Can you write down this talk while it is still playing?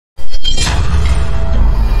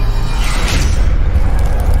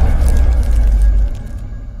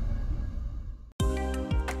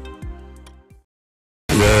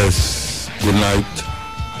night.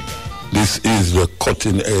 This is the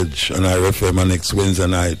Cutting Edge, and I refer my next Wednesday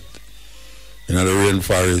night in the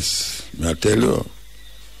rainforest. May I tell you?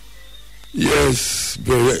 Yes,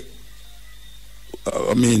 very.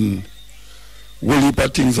 I mean, whole heap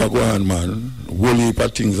of things are going on, man. Whole heap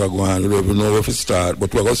of things are going on. We don't even know where to start,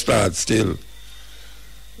 but we're going to start still.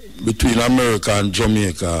 Between America and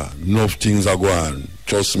Jamaica, enough things are going on.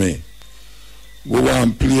 Trust me. We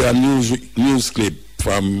want to play a news clip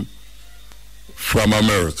from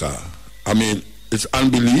America. I mean, it's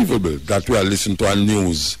unbelievable that we are listening to a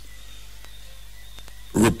news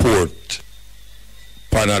report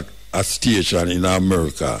on a station in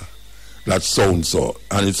America that sounds so.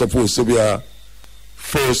 And it's supposed to be a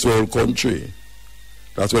first world country.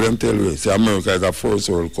 That's what I'm telling you. See, America is a first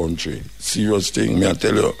world country. Serious thing, may I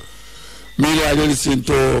tell you. Meanwhile, I listen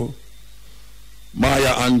to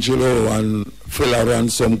Maya Angelou and fella ran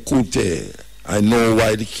some kute. I know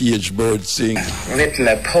why the cage birds sing. Written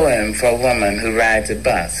a poem for a woman who rides a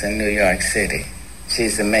bus in New York City.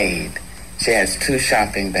 She's a maid. She has 2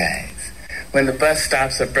 shopping bags. When the bus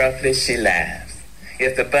stops abruptly, she laughs.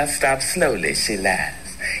 If the bus stops slowly, she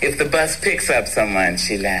laughs. If the bus picks up someone,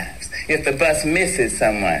 she laughs. If the bus misses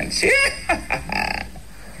someone, she...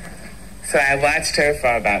 So I watched her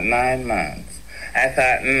for about 9 months. I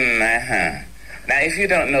thought, Now, if you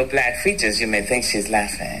don't know black features, you may think she's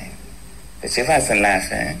laughing. But she wasn't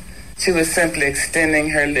laughing. She was simply extending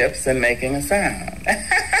her lips and making a sound.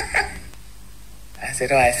 I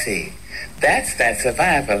said, oh, I see. That's that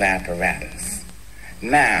survival apparatus.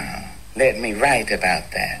 Now, let me write about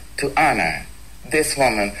that to honor this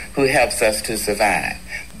woman who helps us to survive.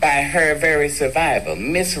 By her very survival,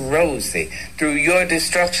 Miss Rosie, through your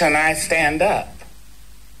destruction I stand up.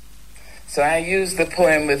 So I used the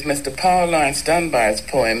poem with Mr. Paul Laurence Dunbar's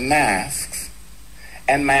poem, Masks,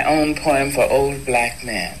 and my own poem for old black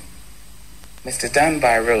men. Mr.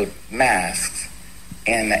 Dunbar wrote Masks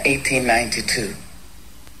in 1892.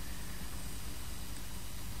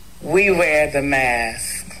 We wear the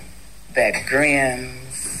mask that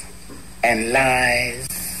grins and lies.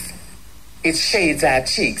 It shades our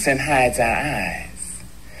cheeks and hides our eyes.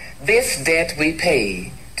 This debt we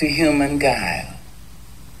pay to human guile.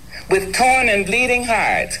 With torn and bleeding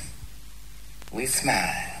heart, we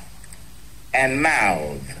smile and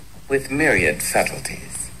mouth with myriad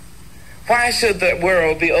subtleties. Why should the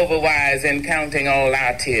world be overwise in counting all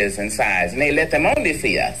our tears and sighs? Nay, let them only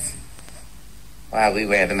see us while we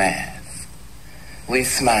wear the mask. We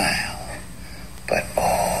smile, but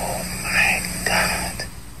oh my God,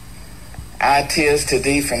 our tears to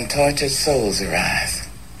thee from tortured souls arise.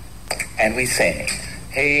 And we sing,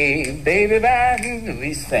 hey, baby, bye.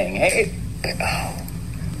 We sing, hey, but oh,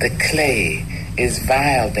 the clay is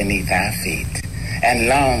vile beneath our feet, and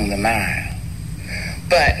long the mile.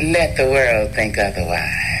 But let the world think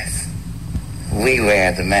otherwise. We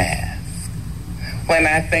wear the mask. When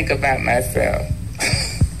I think about myself,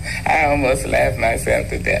 I almost laugh myself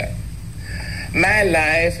to death. My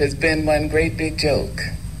life has been one great big joke,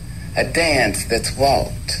 a dance that's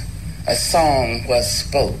walked, a song was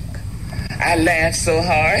spoke. I laugh so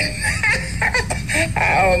hard,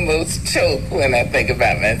 I almost choke when I think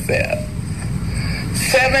about myself.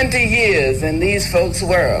 70 years in these folks'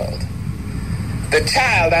 world. The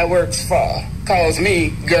child I works for calls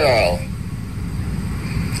me girl.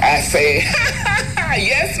 I say,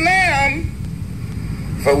 yes, ma'am,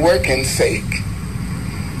 for working's sake.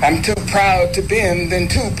 I'm too proud to bend and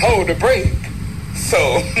too poor to break.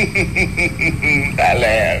 So I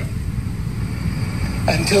laugh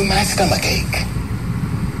until my stomach ache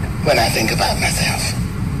when I think about myself.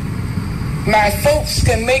 My folks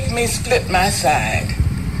can make me split my side.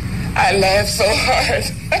 I laugh so hard,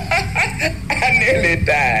 I nearly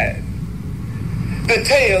died. The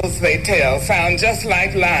tales they tell sound just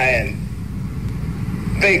like lying.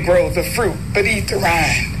 They grow the fruit but eat the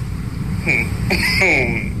rind.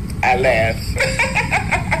 I laugh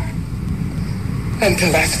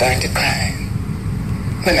until I start to cry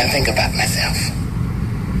when I think about myself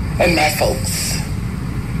and my folks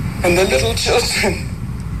and the little children.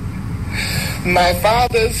 My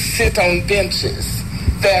fathers sit on benches.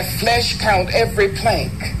 Their flesh count every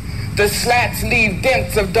plank. The slats leave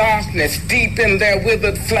dents of darkness deep in their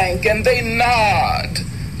withered flank, and they nod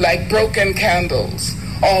like broken candles,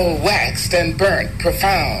 all waxed and burnt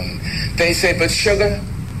profound. They say, but sugar,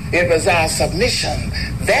 it was our submission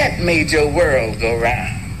that made your world go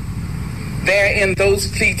round. There in those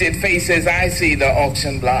pleated faces I see the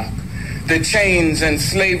auction block, the chains and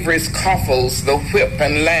slavery's coffles, the whip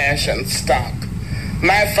and lash and stock.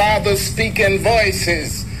 My fathers speak in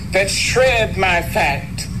voices that shred my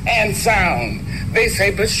fact and sound. They say,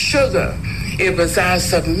 but sugar, It was our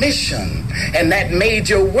submission, and that made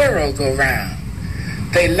your world go round.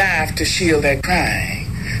 They laughed to shield their crying.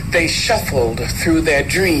 They shuffled through their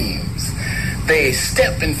dreams. They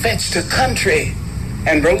stepped and fetched a country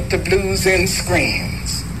and wrote the blues in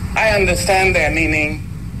screams. I understand their meaning.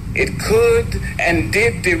 It could and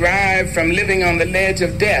did derive from living on the ledge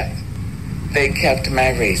of death. They kept my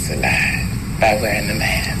race alive by wearing the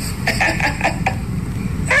mask.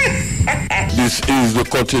 This is the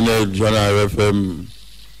cutting edge on RFM,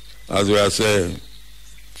 as we are saying.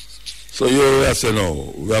 So you are saying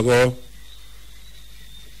now, we are going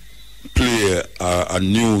to play a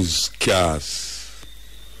newscast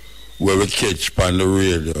where we catch on the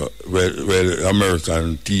radio, where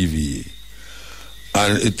American TV.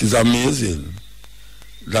 And it is amazing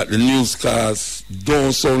that the newscasts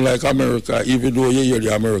don't sound like America, even though you hear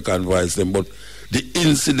the American voice, them, but the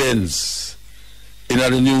incidents in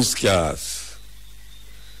the newscast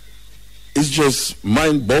is just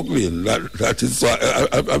mind-boggling. That is,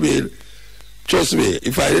 I mean, trust me,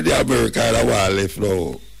 if I did the America, I want to live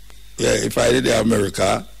now. Yeah, if I did the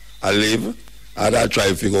America, I live, and I try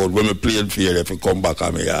to figure out when my plane fail if I come back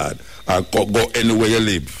on my yard, and go anywhere you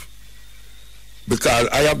live. Because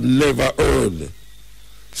I have never heard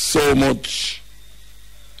so much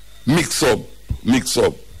mix up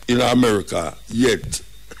in America yet.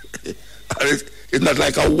 It's not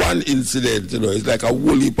like a one incident, you know, it's like a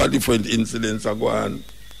whole heap of different incidents are going.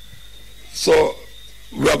 So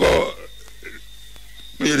we're going to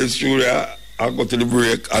play the studio and go to the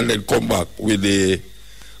break and then come back with the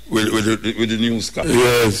newscast.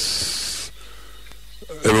 Yes.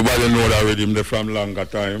 Everybody know that rhythm there from longer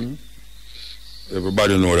time.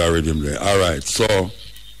 Everybody know that rhythm there. All right, so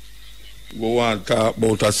we want to talk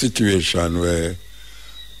about a situation where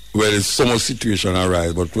there's so much situation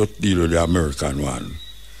arise, but we'll deal with the American one.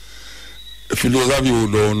 For those of you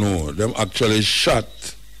who don't know, them actually shot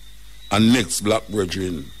a next black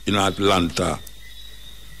brethren in Atlanta.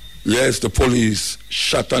 Yes, the police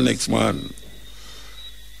shot a next man.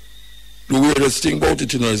 The weirdest thing about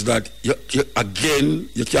it, you know, is that you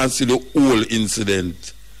can't see the whole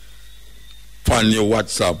incident on your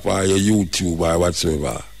WhatsApp or your YouTube or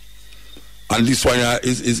whatsoever. And this one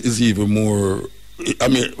is even more, I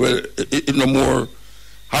mean, well, it's no more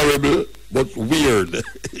horrible, but weird.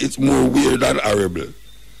 It's more weird than horrible.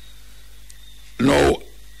 Now,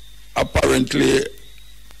 apparently,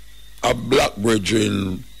 a black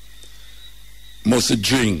brethren must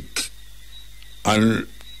drink and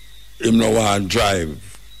him no want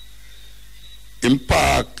drive. Him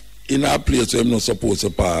park in a place where him not supposed to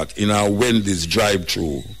park, in a Wendy's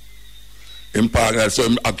drive-through. Him park, so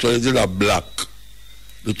him actually did a block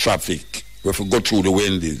the traffic. We have to go through the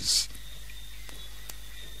Wendy's.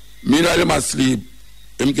 Meanwhile, him asleep,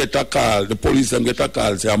 him get a call, the police him get a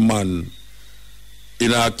call, say a man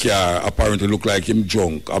in a car apparently look like him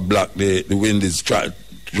drunk, a block the Wendy's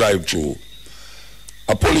drive-through.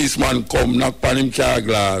 A policeman come, knock on him car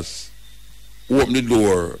glass, open the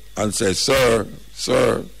door and say, sir.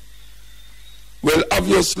 Well,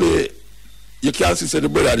 obviously, you can't say the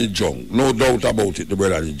brother is drunk. No doubt about it, the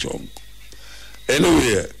brother is drunk.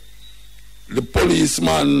 Anyway, the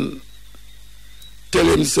policeman tell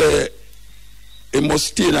him, say, he must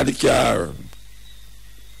stay in the car.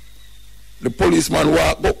 The policeman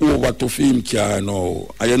go over to film car now.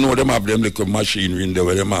 And you know them have them like a machinery in there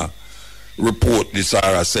where them report this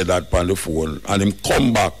or said that on the phone. And him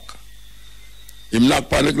come back. Him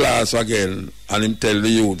knock on the glass again and him tell the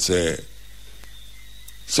youth, say,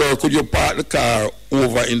 sir, could you park the car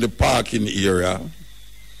over in the parking area?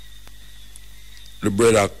 The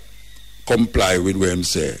brother comply with what him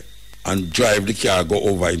say and drive the car, go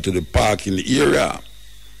over into the parking area.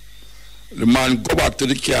 The man go back to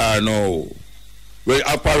the car now. Well,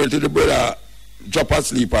 apparently the brother drop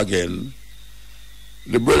asleep again.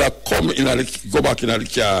 The brother go back in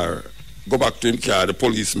the car, go back to him car, the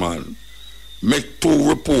policeman, make 2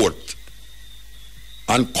 reports,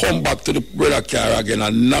 and come back to the brother car again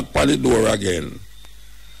and knock on the door again.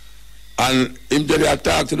 And him there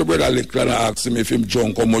talk to the brother little and ask him if him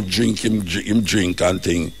drunk, how much drink him drink and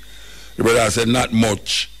thing. The brother said, not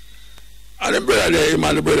much. And the brother there, him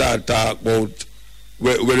and the brother talk about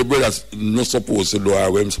where the brother's not supposed to do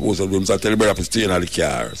or where him supposed to do. Him so tell the brother to stay in the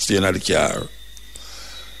car.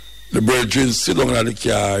 The brother sit down in the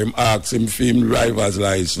car, him ask him for him driver's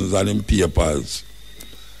license and him papers.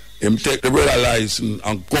 Him take the brother license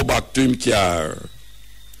and go back to him car.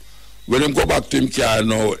 When him go back to him car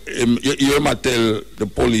now, you hear him tell the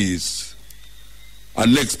police.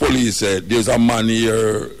 And next police said, there's a man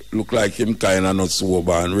here, look like him kind of not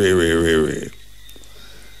sober and ray.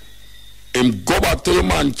 Him go back to the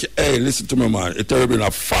man, hey, listen to me, man. It will be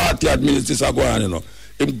 40 minutes this are going, you know.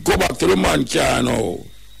 Him go back to the man car now.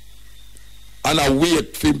 And I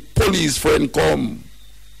wait for police friend come.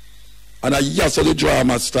 And I yes, so the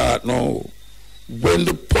drama start now. When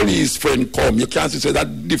the police friend come, you can't say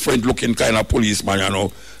that different looking kind of policeman, you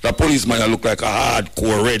know. The policeman look like a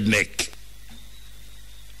hardcore redneck.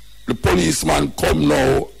 The policeman come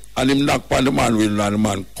now and him knock on the man window and the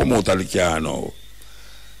man come out of the car now.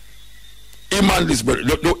 Him and this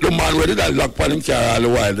the man where did that lock on him car all the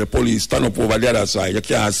while, the police stand up over the other side. You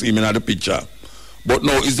can't see him in the picture. But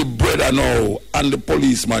now it's the brother now and the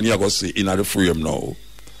policeman you go see in the frame now.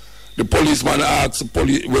 The policeman asks the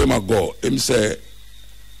police where him I go. Him say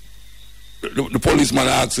the policeman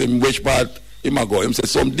asks him which part him I go. Him say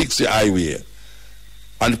some Dixie Highway.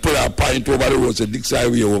 And the brother point over the road say Dixie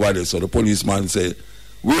Highway over there. So the policeman say,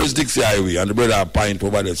 where's Dixie Highway? And the brother point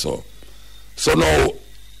over there. So now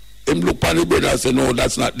him look at the brother and say, no,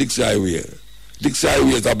 that's not Dixie Highway. Dixie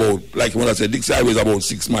Highway is about, like when I say Dixie Highway is about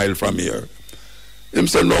 6 miles from here. Him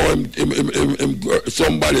say no,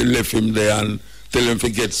 somebody left him there and tell him to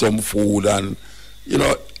get some food, and you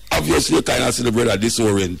know, obviously you kind of see the brother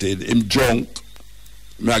disoriented. Him drunk.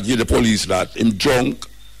 I give the police that. Him drunk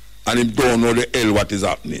and him don't know the hell what is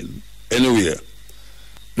happening. Anyway,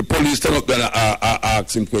 the police turn up there and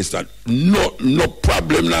ask him question. No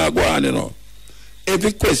problem now go on, you know.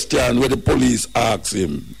 Every question where the police ask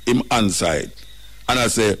him answer it. And I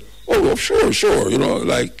say, oh, sure, you know,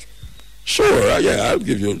 like, sure, yeah, I'll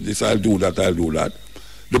give you this, I'll do that.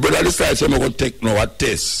 The brother decides I'm going to take now a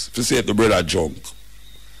test to see if the brother drunk.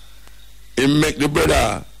 He make the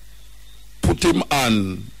brother put him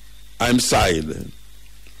on side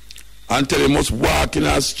and tell him must walk in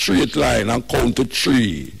a straight line and count to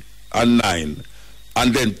 3 and 9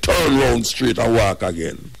 and then turn round straight and walk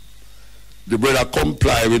again. The brother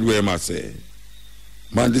comply with what I say.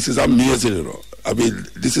 Man, this is amazing, you know. I mean,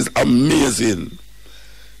 this is amazing.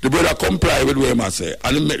 The brother comply with what I say.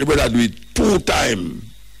 And he make the brother do it 2 times.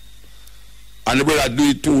 And the brother do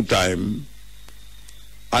it 2 times.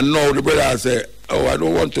 And now the brother say, oh, I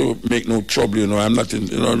don't want to make no trouble, you know. I'm not in,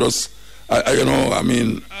 you know, just, you know, I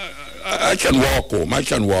mean, I can walk home.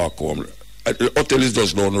 The hotel is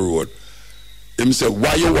just down the road. Him say,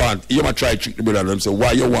 why you want, you might try to trick the brother, and him say,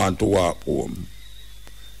 why you want to walk home?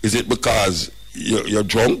 Is it because you're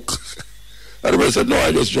drunk? And the brother said, no,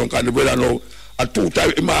 I just drunk. And the brother know, at 2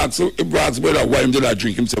 times, he asks the brother why him did I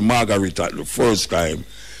drink. Him say, margarita the first time.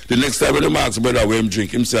 The next time when he asks the brother why him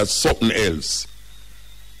drink, him say, something else.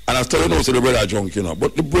 And I still know, so the brother drunk, you know.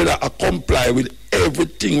 But the brother comply with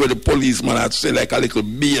everything where the policeman had say like a little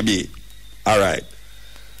baby. All right.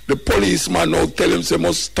 The policeman now tell him, say,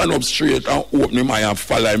 must stand up straight and open him eye and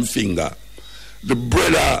follow him finger.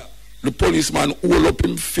 The policeman hold up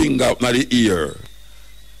him finger up in the ear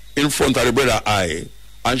in front of the brother eye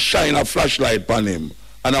and shine a flashlight on him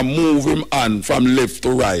and I move him on from left to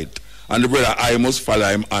right. And the brother eye must follow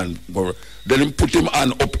him on. Then him put him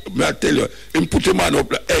on up. May I tell you, him put him on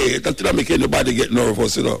up. Hey, that didn't make anybody get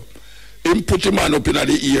nervous, you know. Him put him on up in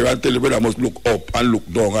the ear and tell the brother must look up and look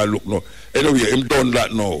down and look now. Anyway, him done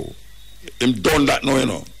that now. You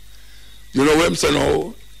know. You know what I'm saying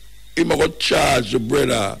now? Him going to charge the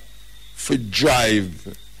brother for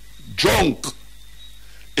drive drunk.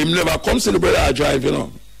 Him never comes to the brother drive, you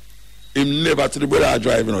know. Him never to the brother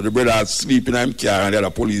drive, you know. The brother sleeping in his car and the other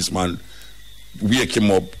policeman wake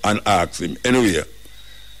him up and ask him. Anyway,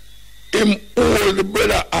 him hold the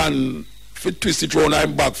brother and for twist it round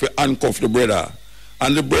him back for handcuff the brother.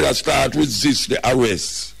 And the brother start resist the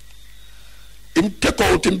arrest. Him take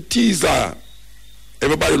out him teaser.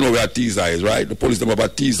 Everybody know where a teaser is, right? The police have a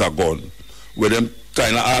teaser gun where them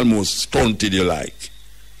kind of almost stunted you like.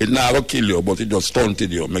 It never kill you, but it just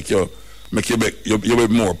stunted you, make you be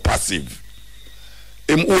more passive.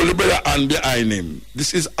 Him hold the brother hand behind him.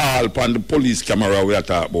 This is all on the police camera we are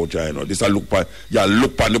talking about, you know. This I look on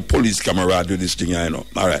the police camera do this thing, you know.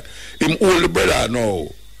 All right. Him hold the brother now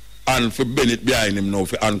and for Bennett behind him now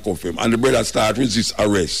for handcuff him. And the brother start resist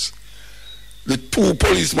arrest. The 2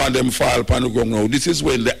 policemen them fall upon the ground now. This is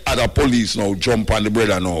when the other police now jump on the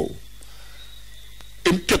brother now.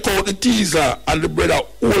 Him take out the teaser and the brother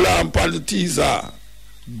hold on upon the teaser,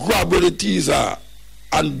 grab the teaser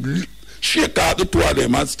and shake out the 2 of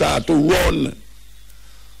them and start to run.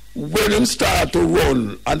 When him start to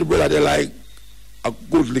run and the brother they like a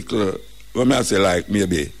good little, what may I say, like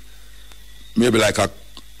maybe like a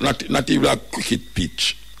not even a cricket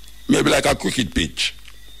pitch. Maybe like a cricket pitch.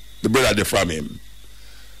 The brother they from him.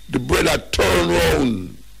 The brother turn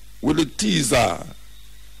round with the teaser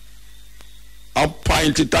and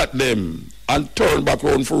point it at them and turn back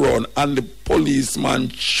round for run, and the policeman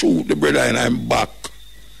shoot the brother in him back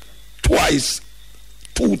twice,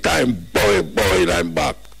 2 times, boy in him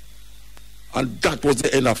back. And that was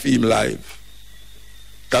the end of him life.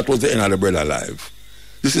 That was the end of the brother life.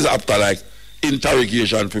 This is after like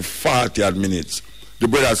interrogation for 40 minutes. The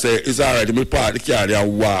brother say, it's all right, me park the car there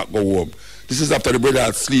and walk, go home. This is after the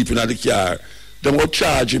brother sleeping at the car. They will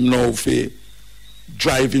charge him now for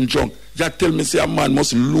driving drunk. You tell me, say a man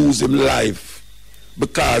must lose him life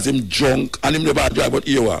because him drunk and him never drive out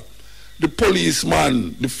here. The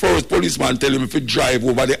policeman, the first policeman tell him if he drive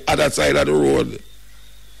over the other side of the road.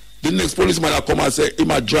 The next policeman will come and say, he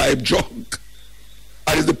must drive drunk.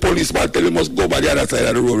 And it's the policeman tell him must go by the other side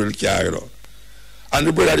of the road with the car, you know. And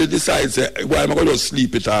the brother decides, say, well, I'm going to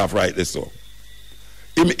sleep it off right there, so.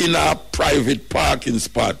 Him in a private parking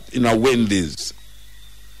spot in a Wendy's.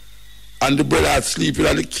 And the brother sleeping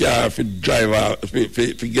at the car for driver,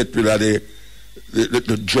 for get rid of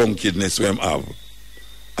the drunkenness we have.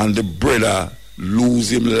 And the brother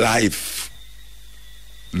lose him life.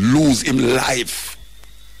 Lose him life.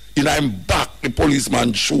 In him back, the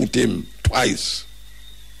policeman shoot him twice.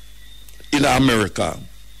 In America.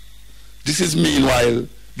 This is meanwhile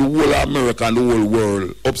the whole of America and the whole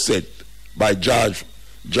world upset by George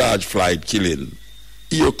Floyd killing.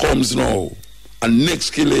 Here comes now. And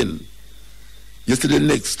next killing. You see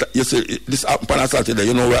this happened on Saturday,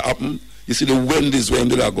 you know what happened? You see the Wendy's where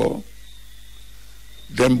did I go?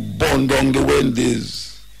 Them burn down the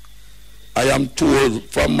Wendy's. I am told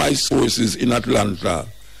from my sources in Atlanta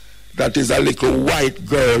that is a little white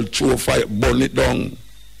girl throw fire, burn it down.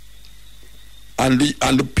 And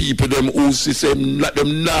the people them who see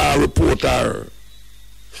them nah report her.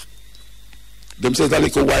 Them says a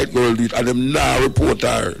little white girl do it and them nah report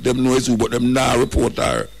her. Them know it's who but them nah report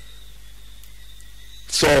her.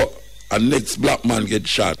 So a next black man get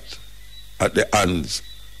shot at the hands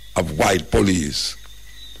of white police.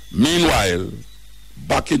 Meanwhile,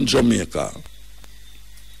 back in Jamaica,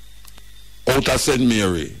 out of St.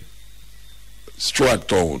 Mary, Stewart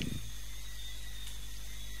Town,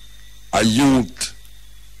 a youth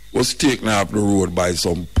was taken off the road by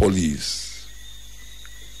some police.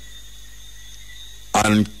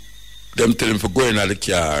 And them tell him for going out the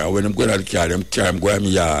car. And when them going out the car, them carry him go in the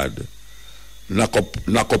yard, knock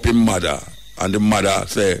up his mother. And the mother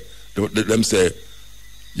say, them say,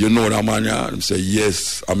 you know that man here? Them say,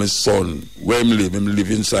 yes, I'm his son. Where him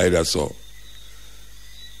live inside us. So.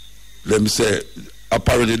 Them say,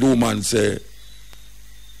 apparently the woman say,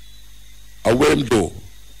 where him do?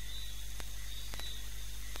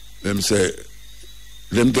 Them say,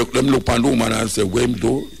 them look on the woman and say, where him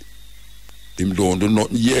do? Him don't do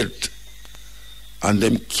nothing yet. And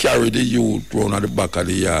them carry the youth round at the back of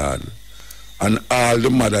the yard. And all the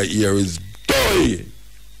mother here is die.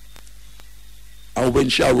 And when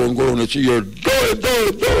she run go around, she hear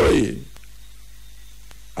die.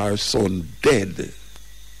 Our son dead.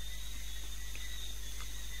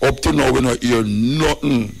 Up to now we don't hear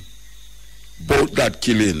nothing about that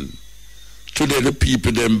killing. Today the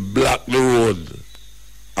people them block the road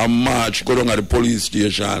and march go down at the police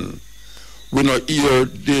station. We don't hear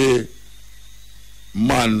the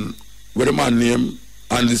man, what the man name,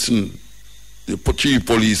 and listen, the chief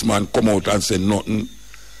policeman come out and say nothing.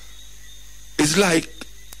 It's like,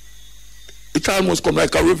 it almost come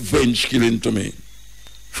like a revenge killing to me.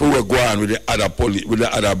 For we go on with the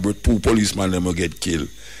other 2 policemen them will get killed.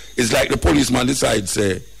 It's like the policeman decides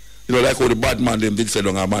say, you know, like how the bad man them did say,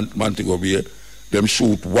 a man to go here, them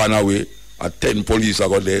shoot 1 away, and 10 police are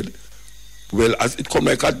go dead. Well, as it come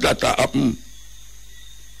like that happen.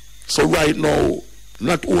 So right now,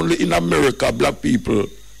 not only in America, black people,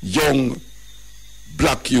 young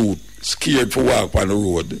black youth, scared for walk on the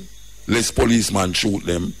road, less policemen shoot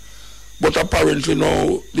them. But apparently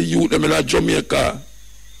now, the youth them in Jamaica,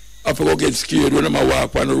 have to go get scared when they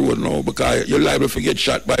walk on the road now, because you're liable to get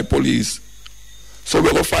shot by police. So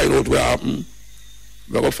we're going to find out what happened.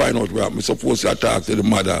 We're going to find out what happened. We're supposed to talk to the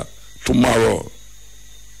mother tomorrow.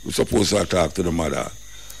 We're supposed to talk to the mother.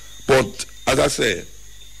 But, as I say,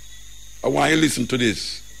 I want you to listen to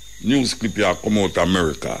this news clip here come out of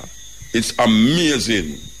America. It's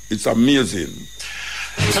amazing. It's amazing.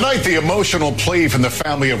 Tonight, the emotional plea from the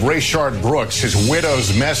family of Rayshard Brooks, his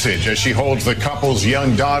widow's message as she holds the couple's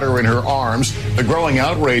young daughter in her arms. The growing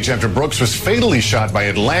outrage after Brooks was fatally shot by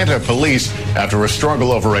Atlanta police after a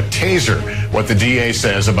struggle over a taser. What the DA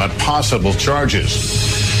says about possible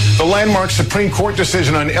charges. The landmark Supreme Court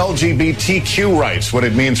decision on LGBTQ rights, what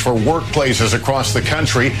it means for workplaces across the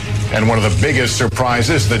country. And one of the biggest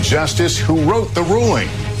surprises, the justice who wrote the ruling.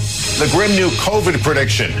 The grim new COVID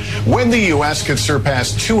prediction, when the U.S. could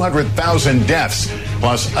surpass 200,000 deaths,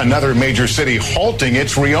 plus another major city halting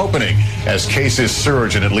its reopening as cases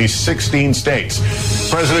surge in at least 16 states.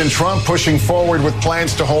 President Trump pushing forward with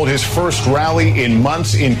plans to hold his first rally in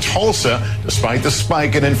months in Tulsa, despite the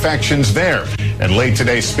spike in infections there. And late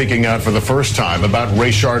today, speaking out for the first time about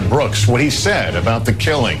Rayshard Brooks, what he said about the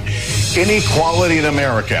killing. Inequality in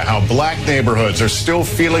America, how black neighborhoods are still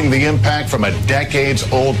feeling the impact from a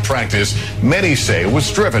decades-old practice many say was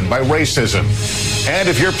driven by racism. And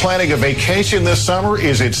if you're planning a vacation this summer,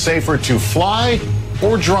 is it safer to fly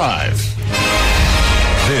or drive?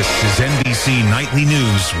 This is NBC Nightly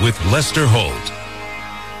News with Lester Holt.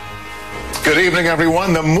 Good evening,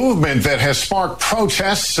 everyone. The movement that has sparked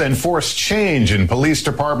protests and forced change in police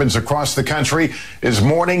departments across the country is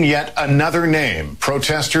mourning yet another name.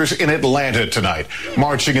 Protesters in Atlanta tonight,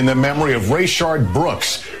 marching in the memory of Rayshard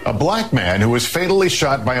Brooks, a black man who was fatally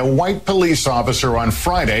shot by a white police officer on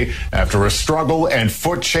Friday after a struggle and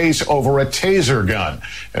foot chase over a taser gun.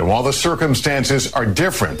 And while the circumstances are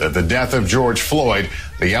different than the death of George Floyd,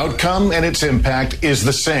 the outcome and its impact is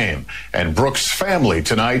the same. And Brooks' family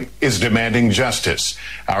tonight is demanding justice.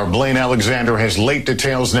 Our Blaine Alexander has late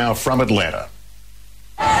details now from Atlanta.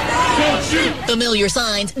 Familiar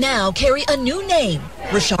signs now carry a new name,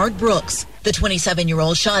 Rayshard Brooks. The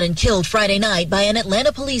 27-year-old shot and killed Friday night by an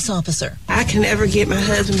Atlanta police officer. I can never get my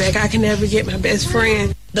husband back. I can never get my best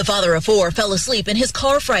friend. The father of four fell asleep in his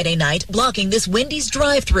car Friday night, blocking this Wendy's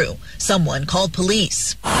drive-thru. Someone called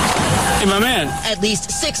police. Hey, my man. At least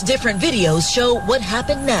 6 different videos show what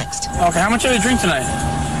happened next. Okay, how much did you drink tonight?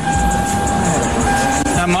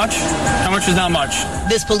 Not much? How much is not much?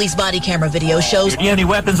 This police body camera video shows... Do you have any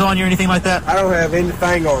weapons on you or anything like that? I don't have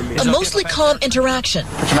anything on me. A mostly calm interaction.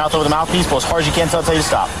 Put your mouth over the mouthpiece, pull as hard as you can until I tell you to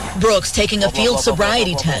stop. Brooks taking a field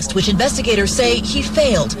sobriety test, which investigators say he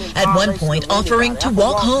failed, at one point offering to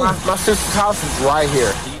walk home. My sister's house is right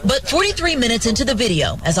here. But 43 minutes into the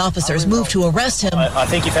video, as officers move to arrest him... I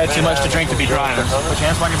think you've had too much to drink to be driving. Put your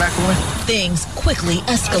hands behind your back, boy. Things quickly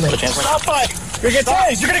escalate. Stop fighting! You're gonna get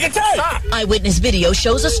tased! You're gonna get tased! Eyewitness video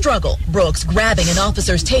shows a struggle. Brooks grabbing an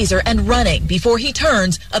officer's taser and running before he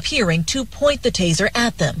turns, appearing to point the taser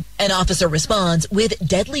at them. An officer responds with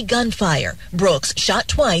deadly gunfire. Brooks shot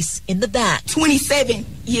twice in the back. 27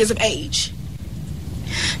 years of age.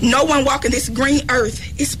 No one walking this green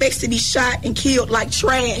earth expects to be shot and killed like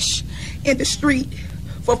trash in the street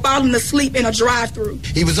for falling asleep in a drive-thru.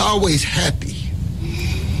 He was always happy.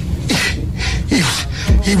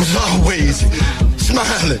 He was always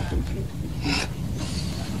smiling.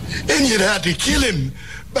 And you'd have to kill him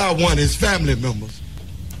by one of his family members.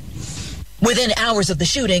 Within hours of the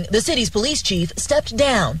shooting, the city's police chief stepped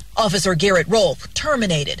down. Officer Garrett Rolfe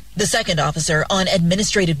terminated. The second officer on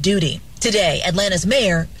administrative duty. Today, Atlanta's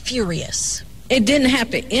mayor furious. It didn't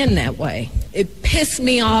have to end that way. It pissed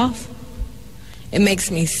me off. It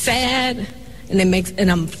makes me sad,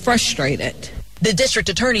 and I'm frustrated. The district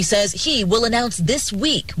attorney says he will announce this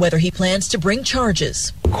week whether he plans to bring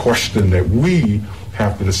charges. The question that we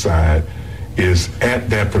have to decide is at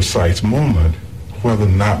that precise moment whether or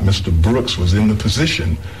not Mr. Brooks was in the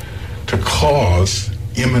position to cause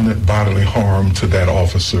imminent bodily harm to that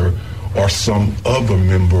officer or some other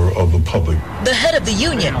member of the public. The head of the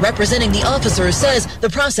union representing the officers says the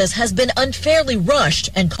process has been unfairly rushed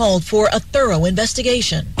and called for a thorough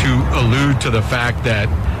investigation. To allude to the fact that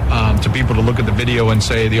to people to look at the video and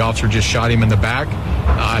say the officer just shot him in the back,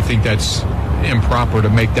 I think that's improper to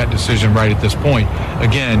make that decision right at this point.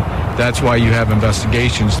 Again, that's why you have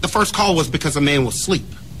investigations. The first call was because a man was asleep.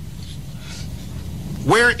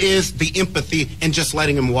 Where is the empathy in just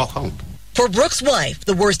letting him walk home? For Brooks' wife,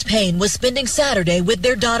 the worst pain was spending Saturday with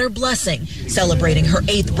their daughter Blessing, celebrating her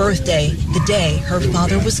 8th birthday, the day her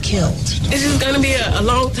father was killed. It's just going to be a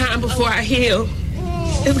long time before I heal.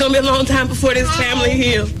 It's going to be a long time before this family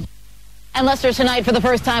heals. And Lester, tonight, for the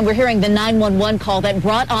first time, we're hearing the 911 call that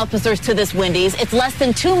brought officers to this Wendy's. It's less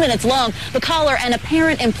than 2 minutes long. The caller, an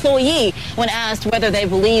apparent employee, when asked whether they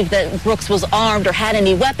believed that Brooks was armed or had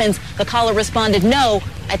any weapons, the caller responded, "No,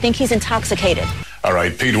 I think he's intoxicated." All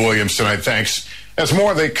right, Pete Williams tonight, thanks. As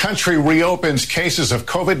more of the country reopens, cases of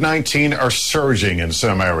COVID-19 are surging in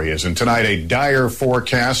some areas. And tonight, a dire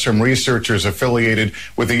forecast from researchers affiliated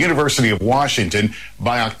with the University of Washington.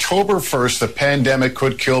 By October 1st, the pandemic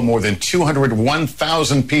could kill more than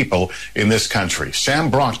 201,000 people in this country.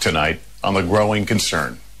 Sam Brock tonight on the growing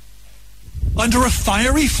concern. Under a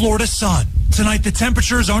fiery Florida sun, tonight the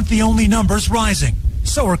temperatures aren't the only numbers rising.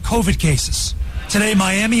 So are COVID cases. Today,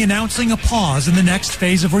 Miami announcing a pause in the next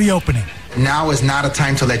phase of reopening. Now is not a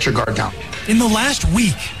time to let your guard down. In the last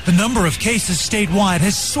week, the number of cases statewide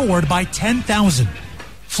has soared by 10,000.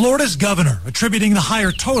 Florida's governor attributing the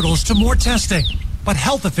higher totals to more testing, but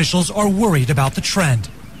health officials are worried about the trend.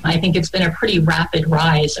 I think it's been a pretty rapid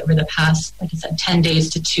rise over the past, like I said, 10 days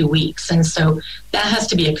to 2 weeks. And so that has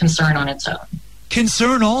to be a concern on its own.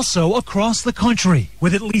 Concern also across the country,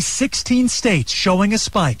 with at least 16 states showing a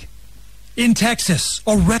spike. In Texas,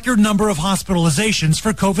 a record number of hospitalizations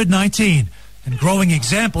for COVID-19 and growing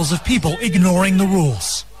examples of people ignoring the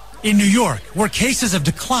rules. In New York, where cases have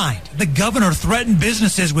declined, the governor threatened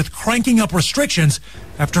businesses with cranking up restrictions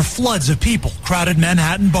after floods of people crowded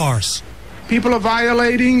Manhattan bars. People are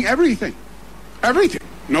violating everything. Everything.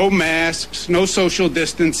 No masks, no social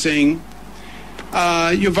distancing.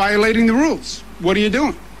 You're violating the rules. What are you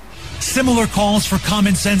doing? Similar calls for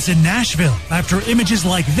common sense in Nashville after images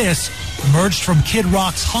like this emerged from Kid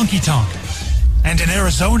Rock's Honky Tonk. And in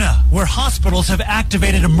Arizona, where hospitals have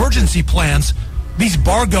activated emergency plans, these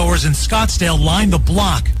bargoers in Scottsdale lined the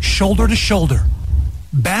block shoulder to shoulder.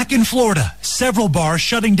 Back in Florida, several bars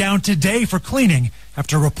shutting down today for cleaning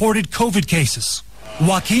after reported COVID cases.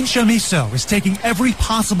 Joaquin Chamizo is taking every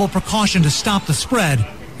possible precaution to stop the spread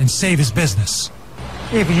and save his business.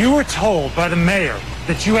 If you were told by the mayor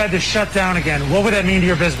that you had to shut down again, what would that mean to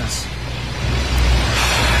your business?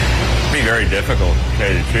 It'd be very difficult, to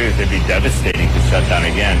tell you the truth. It'd be devastating to shut down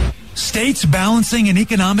again. States balancing an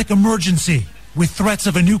economic emergency with threats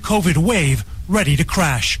of a new COVID wave ready to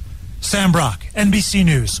crash. Sam Brock, NBC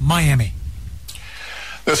News, Miami.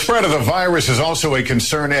 The spread of the virus is also a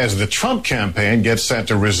concern as the Trump campaign gets set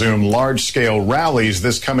to resume large-scale rallies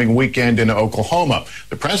this coming weekend in Oklahoma.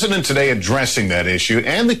 The president today addressing that issue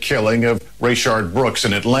and the killing of Rayshard Brooks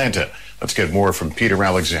in Atlanta. Let's get more from Peter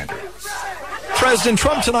Alexander. President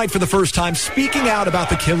Trump tonight for the first time speaking out about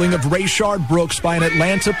the killing of Rayshard Brooks by an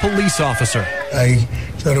Atlanta police officer. I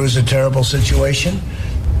thought it was a terrible situation.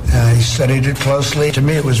 I studied it closely. To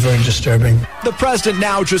me, it was very disturbing. The president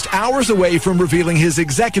now just hours away from revealing his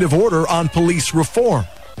executive order on police reform.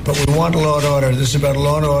 But we want law and order. This is about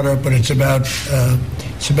law and order, but it's about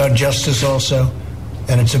justice also,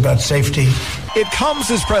 and it's about safety. It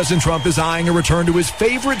comes as President Trump is eyeing a return to his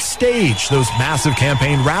favorite stage, those massive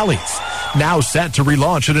campaign rallies, now set to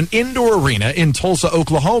relaunch at an indoor arena in Tulsa,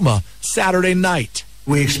 Oklahoma, Saturday night.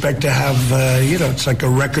 We expect to have, it's like a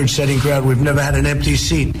record-setting crowd. We've never had an empty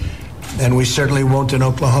seat, and we certainly won't in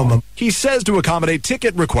Oklahoma. He says to accommodate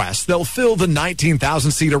ticket requests, they'll fill the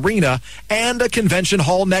 19,000-seat arena and a convention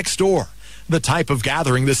hall next door, the type of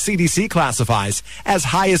gathering the CDC classifies as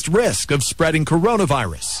highest risk of spreading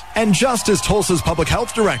coronavirus. And just as Tulsa's public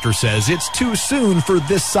health director says, it's too soon for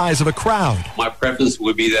this size of a crowd. My preference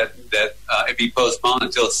would be that it be postponed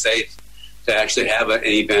until it's safe to actually have an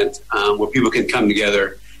event where people can come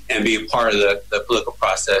together and be a part of the political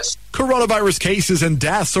process. Coronavirus cases and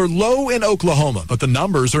deaths are low in Oklahoma, but the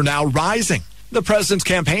numbers are now rising. The president's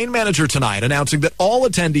campaign manager tonight announcing that all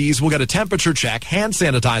attendees will get a temperature check, hand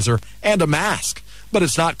sanitizer, and a mask. But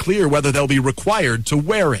it's not clear whether they'll be required to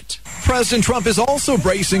wear it. President Trump is also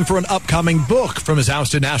bracing for an upcoming book from his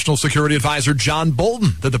ousted National Security Advisor John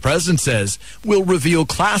Bolton that the president says will reveal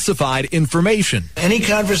classified information. Any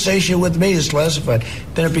conversation with me is classified.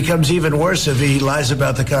 Then it becomes even worse if he lies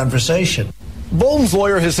about the conversation. Bolton's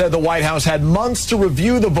lawyer has said the White House had months to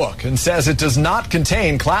review the book and says it does not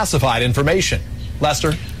contain classified information.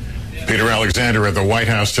 Lester? Peter Alexander at the White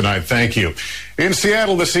House tonight. Thank you. In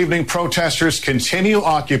Seattle this evening, protesters continue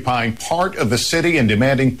occupying part of the city and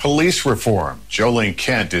demanding police reform. Jolene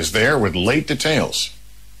Kent is there with late details.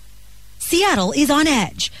 Seattle is on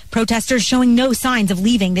edge. Protesters showing no signs of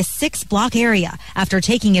leaving this 6-block area after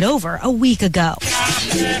taking it over a week ago.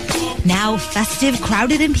 Now festive,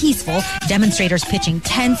 crowded, and peaceful, demonstrators pitching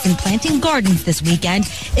tents and planting gardens this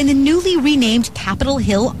weekend in the newly renamed Capitol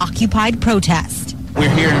Hill Occupied protest.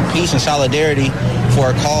 We're here in peace and solidarity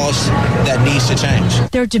for a cause that needs to change.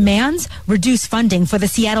 Their demands: reduce funding for the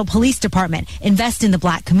Seattle Police Department, invest in the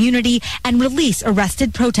black community, and release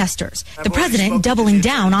arrested protesters. The president doubling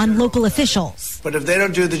down on local officials. But if they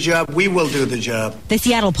don't do the job, we will do the job. The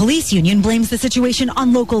Seattle Police Union blames the situation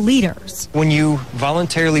on local leaders. When you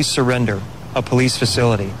voluntarily surrender a police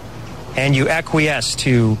facility and you acquiesce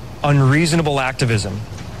to unreasonable activism,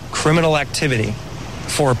 criminal activity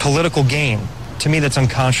for political gain, to me, that's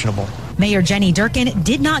unconscionable. Mayor Jenny Durkin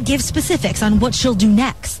did not give specifics on what she'll do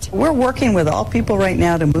next. We're working with all people right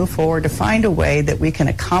now to move forward to find a way that we can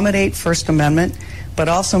accommodate First Amendment, but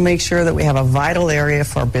also make sure that we have a vital area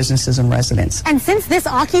for our businesses and residents. And since this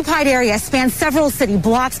occupied area spans several city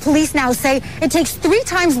blocks, police now say it takes 3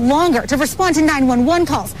 times longer to respond to 911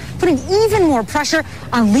 calls, putting even more pressure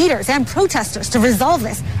on leaders and protesters to resolve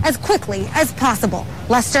this as quickly as possible.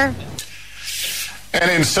 Lester? And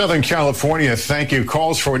in Southern California, thank you.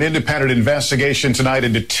 Calls for an independent investigation tonight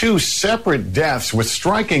into 2 separate deaths with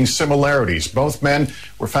striking similarities. Both men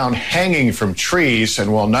were found hanging from trees,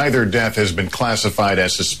 and while neither death has been classified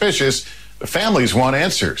as suspicious, the families want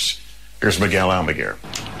answers. Here's Miguel Almaguer.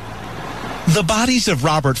 The bodies of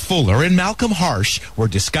Robert Fuller and Malcolm Harsh were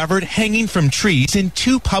discovered hanging from trees in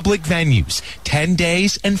 2 public venues, 10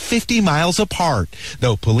 days and 50 miles apart,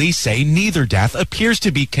 though police say neither death appears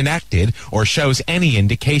to be connected or shows any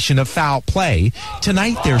indication of foul play.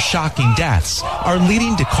 Tonight, their shocking deaths are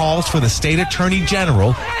leading to calls for the state attorney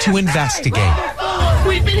general to investigate.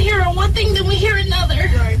 We've been hearing one thing, then we hear another,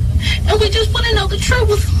 and we just want to know the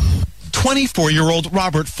truth. 24-year-old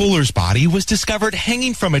Robert Fuller's body was discovered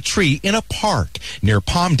hanging from a tree in a park near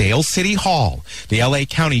Palmdale City Hall. The L.A.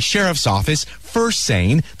 County Sheriff's Office first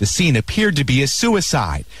saying the scene appeared to be a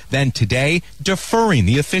suicide, then today deferring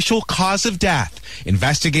the official cause of death.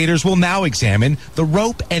 Investigators will now examine the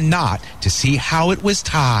rope and knot to see how it was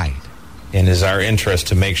tied. And it is our interest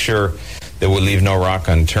to make sure that we leave no rock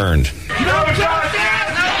unturned.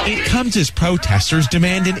 It comes as protesters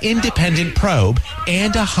demand an independent probe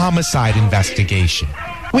and a homicide investigation.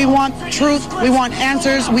 We want truth. We want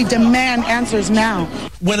answers. We demand answers now.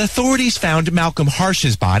 When authorities found Malcolm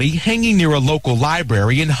Harsh's body hanging near a local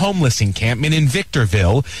library and homeless encampment in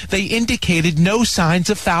Victorville, they indicated no signs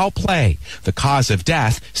of foul play. The cause of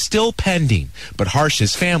death still pending, but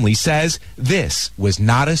Harsh's family says this was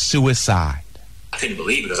not a suicide. I couldn't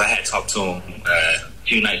believe it because I had talked to him a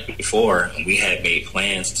few nights before, and we had made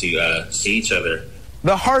plans to see each other.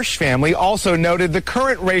 The Harsh family also noted the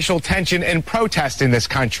current racial tension and protest in this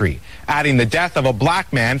country, adding the death of a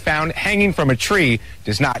black man found hanging from a tree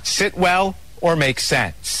does not sit well or make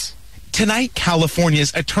sense. Tonight,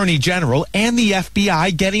 California's Attorney General and the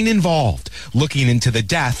FBI getting involved, looking into the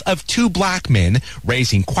death of 2 black men,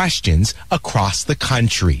 raising questions across the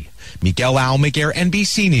country. Miguel Almaguer,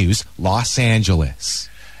 NBC News, Los Angeles.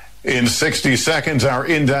 In 60 seconds, our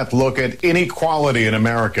in-depth look at inequality in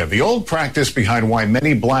America, the old practice behind why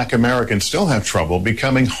many black Americans still have trouble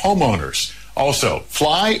becoming homeowners. Also,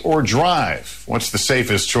 fly or drive? What's the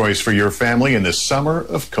safest choice for your family in the summer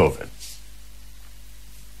of COVID?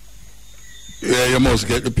 Yeah, you must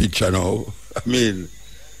get the picture now. I mean,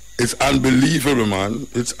 it's unbelievable, man.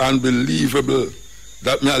 It's unbelievable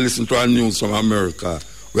that me I listen to a news from America.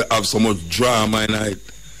 We have so much drama in it.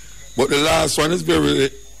 But the last one is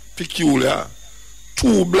very peculiar.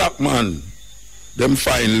 2 black men, them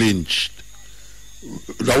fine lynched.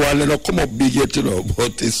 The one that don't come up big yet, you know,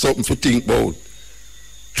 but it's something to think about.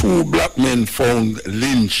 2 black men found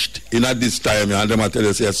lynched in at this time, and them I tell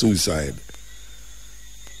you say suicide.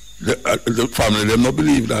 The family, them not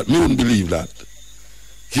believe that. Me wouldn't believe that.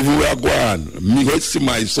 If we are going, me go see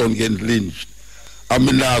my son get lynched. I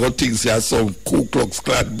mean, now I go think say some Ku Klux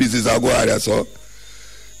Klan business I go out there, so.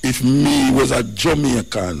 If me was a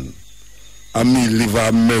Jamaican and me live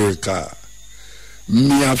in America,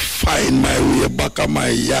 me I find my way back on my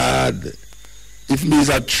yard. If me is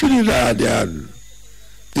a Trinidadian,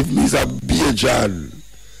 if me is a Bajan,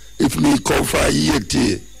 if me come from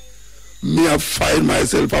Haiti, me I find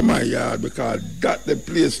myself on my yard because that's the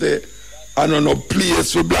place there. I don't know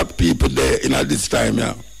place for black people there in at this time,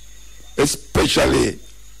 yeah. Especially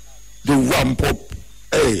the ramp up.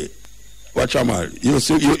 Hey, watch out, man. You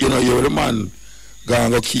know, you're the man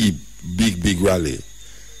going to keep big rally.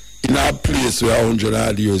 In a place where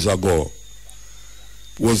 100 years ago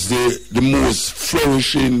was the most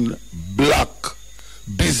flourishing black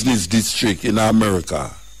business district in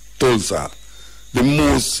America, Tulsa. The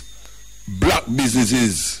most black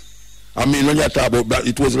businesses. I mean, when you talk about black,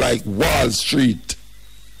 it was like Wall Street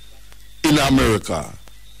in America,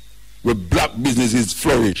 where black businesses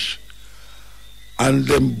flourish. And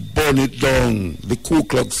them burn it down. The Ku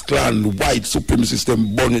Klux Klan, the white supremacists,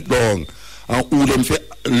 them burn it down. And who them for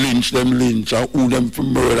lynch, them lynch. And who them for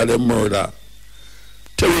murder, them murder.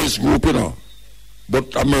 Terrorist group, you know.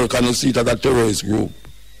 But America don't see it as a terrorist group.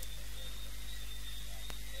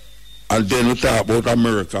 And then we talk about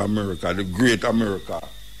America, the great America.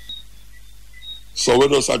 So we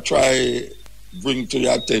just try bring to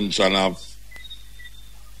the attention of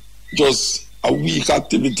just a week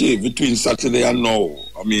activity between Saturday and now.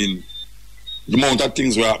 I mean, the amount of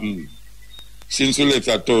things will happen since we left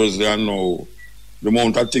at Thursday and now. The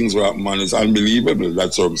amount of things will happen, man, it's unbelievable.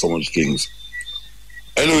 That's so much things.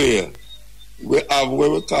 Anyway, we have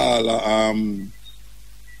what we call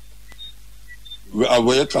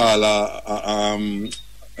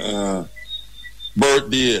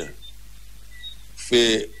birthday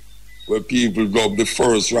for where people dub the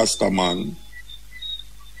first Rastaman,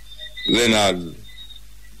 Leonard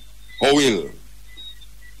Howell,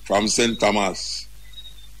 from St. Thomas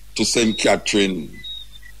to St. Catherine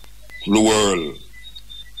to the world.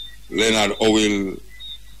 Leonard Howell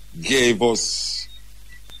gave us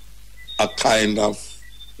a kind of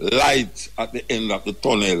light at the end of the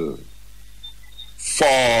tunnel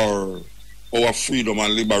for our freedom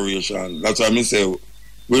and liberation. That's why I say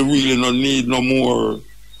we really don't need no more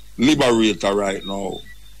liberator right now.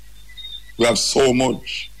 We have so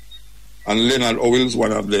much. And Leonard Howell is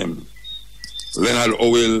one of them. Leonard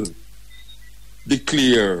Howell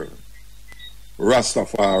declare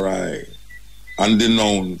Rastafari and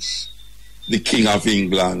denounce the King of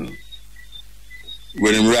England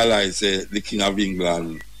when he realized the King of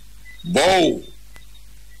England bow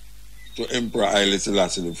to Emperor Haile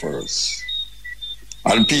Selassie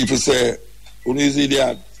I. And people say, who is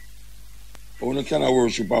idiot? Who cannot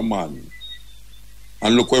worship a man?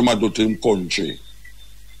 And look what he do to him country.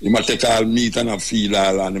 He might take all meat and feed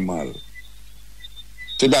all animal.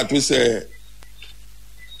 So that we say,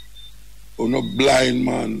 no blind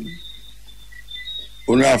man,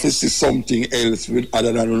 you have to see something else with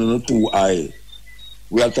other than 2 eyes.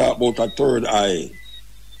 We are talking about a third eye.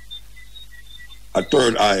 A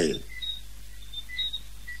third eye.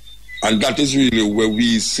 And that is really where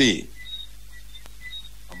we see.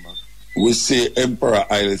 We see Emperor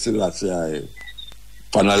Haile Selassie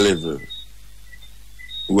on a level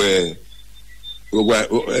where we're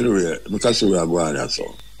going, anyway, because we are going there, so.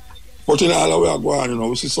 But in all we are going,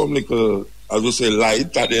 we see some little, as we say,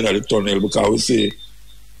 light at the end of the tunnel, because we see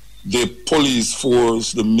the police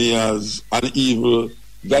force, the mayors, and even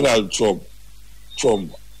Donald Trump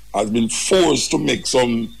has been forced to make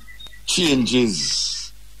some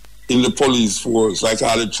changes in the police force, like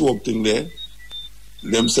all the Trump thing there.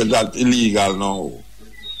 Them said that illegal now.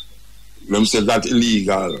 Them said that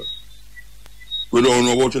illegal. We don't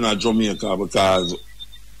know what in Jamaica because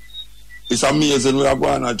it's amazing we are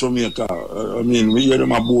going to Jamaica. I mean, we hear them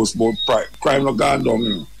boast about crime not gone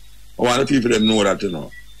down, I want the people them know that,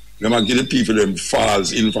 Them are giving the people them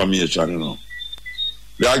false information,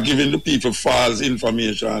 They are giving the people false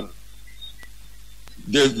information.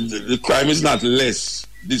 The crime is not less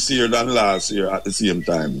this year than last year at the same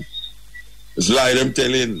time. It's lie them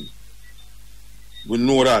telling. We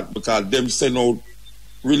know that because them send out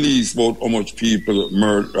release about how much people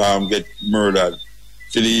get murdered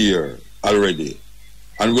for the year already.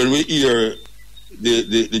 And when we hear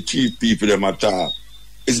the chief people them attack,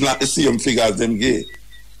 it's not the same figures them get.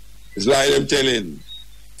 It's lie them telling.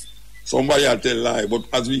 Somebody will tell lie, but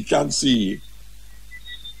as we can see,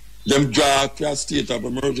 them draw for a state of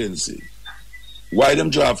emergency. Why them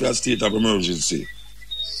draw for a state of emergency?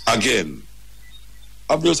 Again,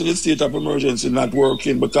 obviously the state of emergency not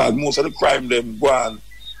working because most of the crime them go on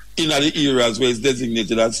in the areas where it's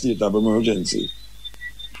designated as state of emergency.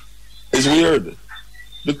 It's weird.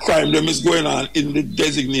 The crime them is going on in the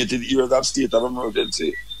designated areas of state of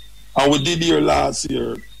emergency. And we did here last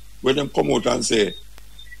year where them come out and say,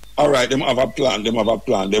 all right, them have a plan,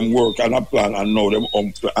 them work on a plan and now them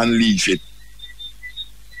unleash it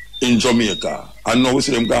in Jamaica. And now we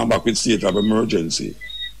see them going back with state of emergency.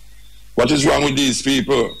 What is wrong with these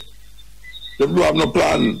people? They don't have no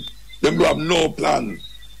plan. They don't have no plan.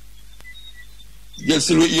 Yet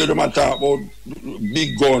still we hear them talk about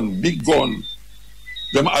big gun.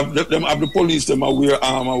 Them have the police, them are wear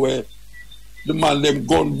armor where the man them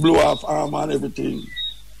gun blow off armor and everything.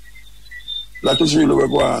 That is really where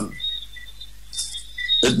going on.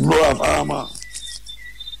 It blow off armor.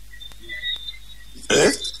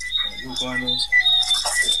 Eh?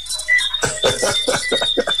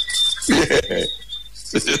 Yeah.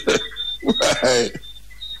 Right.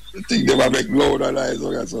 I think they might make loud and eyes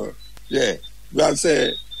or so. Yeah. God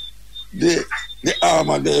say the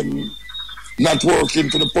armor them not working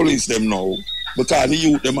for the police them now because the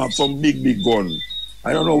youth them have some big gun.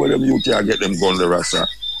 I don't know where them youth here get them gun the Rasta.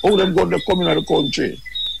 How them gun they come in the country?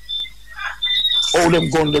 How them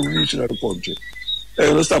gun they reach in the country?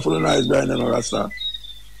 Hey, you stop for the nice behind the Rasta.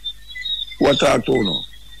 What talk to now?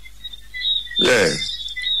 Yeah.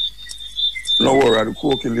 No worry, the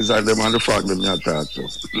cooking lizard them and the frog them you talk to.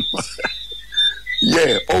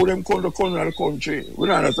 Yeah, how them come to come in the country? We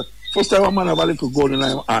don't understand. First time a man have a little gun in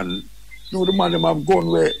his hand. No, the man them have gun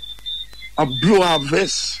where a blow up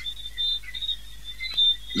vest.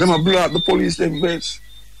 Them a blow up the police them vest.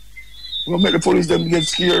 We make the police them get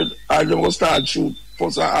scared and them will start shoot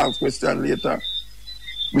post and ask question later.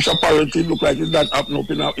 Which apparently look like it's that happen up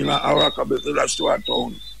in a Araka, but that's to our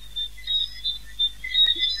town.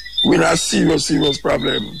 We have a serious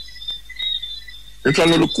problem. It's a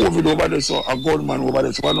little COVID over there, so a gunman over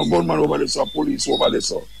there, so a gunman over there, so a police over there,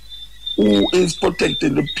 so. Who is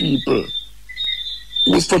protecting the people?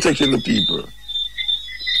 Who is protecting the people?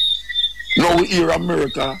 Now we hear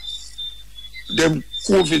America, them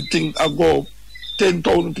COVID thing ago,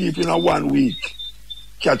 10,000 people in a 1 week.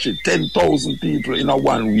 Catch it, 10,000 people in a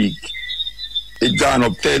 1 week. It gone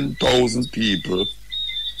up 10,000 people.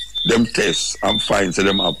 Them tests and find so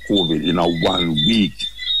them have COVID in a 1 week.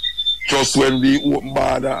 Just when we open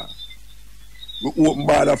border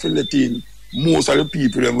for letting most of the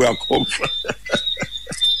people them will come from.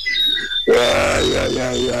 Yeah.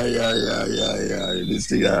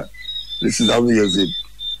 This is amazing.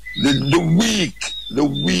 The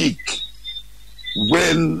week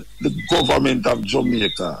when the government of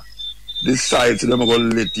Jamaica decides they're going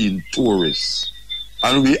to let in tourists,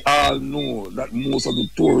 and we all know that most of the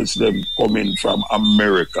tourists them coming from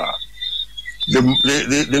America.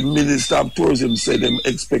 The Minister of Tourism said them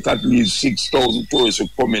expect at least 6,000 tourists to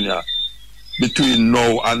come in here between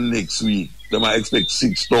now and next week. They might expect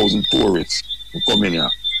 6,000 tourists to come in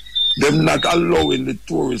here. Them not allowing the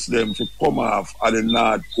tourists them to come off at the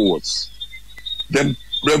North Coast. Them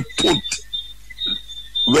put,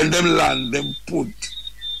 when them land, them put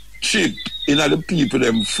chip in the people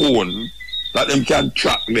them phone that them can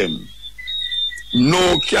track them.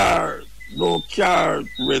 No car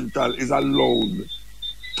rental is allowed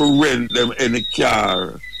to rent them any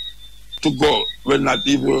car to go, when not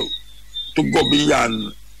even to go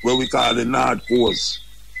beyond where we call the North Coast,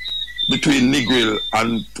 between Negril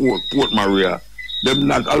and Port Maria. Them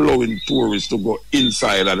not allowing tourists to go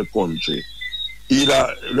inside of the country.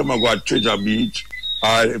 Either them are go to Treasure Beach,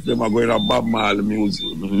 or if them are going to Bob Marley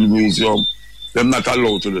Museum, them not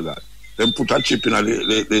allowed to do that. Them put a chip in the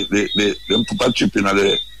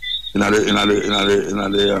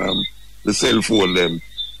cell phone them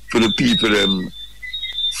for the people them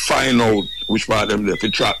find out which part them there to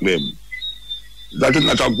track them. That is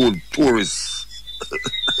not a good tourist.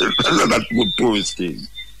 That's not a good tourist thing.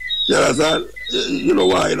 You understand? You know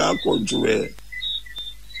why in our country where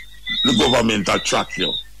the government attract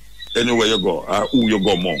you anywhere you go or who you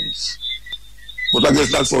go amongst. But I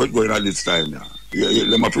guess that's how it's going at this time now.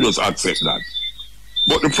 They must just accept that.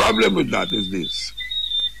 But the problem with that is this.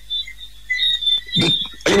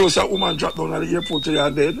 You know, some woman dropped down at the airport today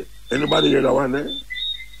and dead. Anybody hear that one there?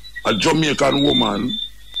 A Jamaican woman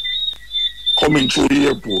coming through the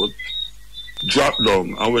airport, dropped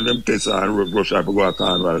down, and when them test her and rush her to go to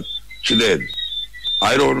Carnival, she dead.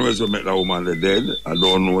 I don't know if we met that woman dead. I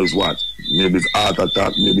don't know is what. Maybe it's heart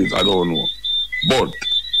attack, maybe it's, I don't know. But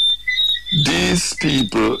these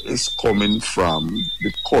people is coming from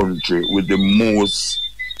the country with the most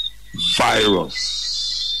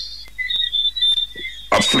virus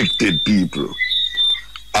afflicted people.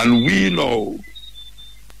 And we know,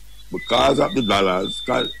 because of the dollars,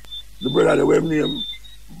 because the brother, the way name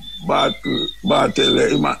Bartel,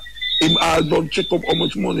 him all don't check up how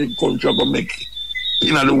much money the country going to make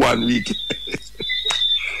in the 1 week.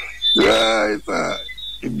 Right,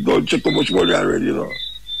 him don't check how much money already, you know.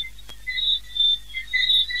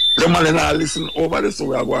 Them man not listen over there, so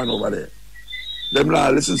we are going over there. Them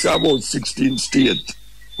not listen to about 16 states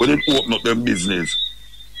when they open up them business.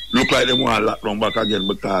 Look like them want to lock down back again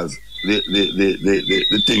because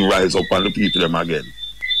the thing rise up on the people them again.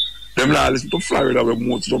 Them not listen to Florida where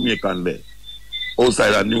most Jamaican there.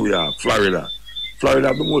 Outside of New York, Florida. Florida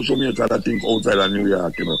have the most Jamaican I think outside of New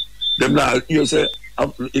York, you know. Them not, you say,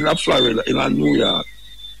 in Florida, in New York,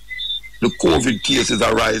 the COVID cases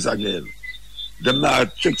are rise again. Them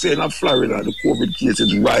not check say in Florida, the COVID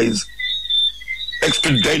cases rise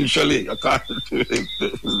exponentially according to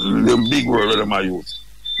the big word of them I use.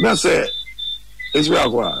 I say, it's where I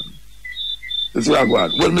go on. It's where I go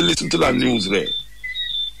on. When we listen to that news there,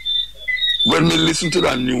 let me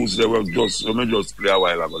just play a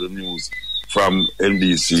while ago, the news from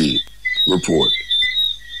NBC report.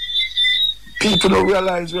 People don't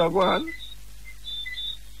realize where I go on.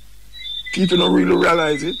 People don't really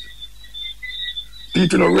realize it.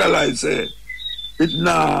 People don't realize it's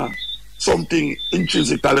not something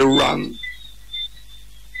intrinsically wrong.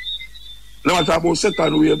 No matter about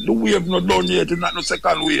second wave, the wave not done yet, it's not no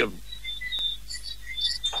second wave.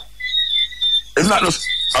 It's not no,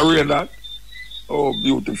 I read that. Oh,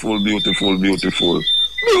 beautiful.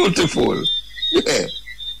 Yeah.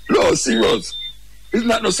 No, serious. It's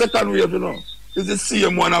not no second wave, you know. It's the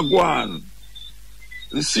same one I go on.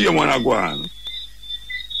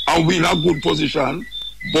 And we in a good position,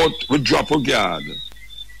 but we drop our guard.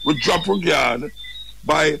 We drop our guard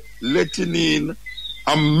by letting in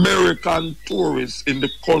American tourists in the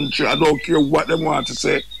country. I don't care what they want to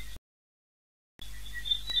say.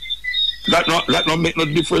 That not make no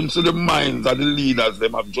difference to the minds of the leaders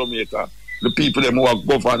them of Jamaica, the people them who are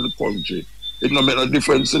govern the country. It not make no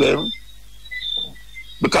difference to them.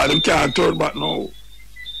 Because them can't turn back now.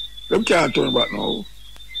 Them can't turn back now.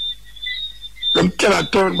 Them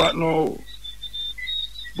cannot turn back now.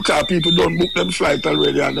 Because people don't book them flight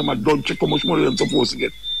already and them don't check how much money them supposed to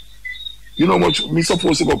get. You know how much me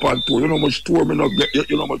supposed to go up on tour. You know how much tour me not get.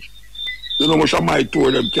 You know how much of my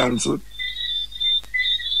tour them cancelled.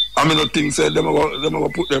 I mean, the thing said them going to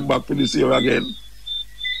put them back for this year again.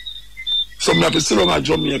 Some have to sit down at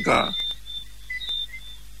Jamaica.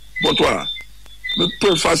 But what? I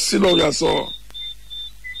prefer sit down here so.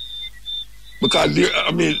 Because,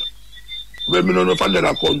 I mean, when we don't know from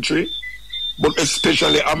another country, but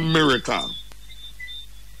especially America.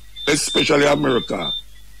 Especially America.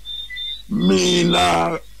 Me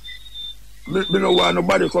no want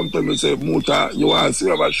nobody come to me and say, Muta, you want to see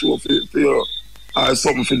have a show for you or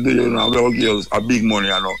something for do, you know, we'll give us a big money,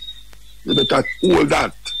 you know. You better hold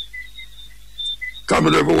that. Come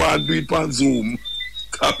and never want to do it on Zoom.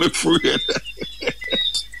 Come afraid.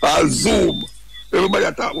 On Zoom. Everybody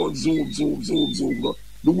talk about Zoom.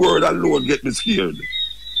 The word alone get me scared.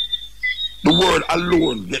 The word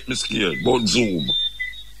alone get me scared about Zoom.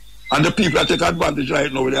 And the people that take advantage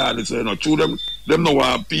right now with the artists, you know, through them no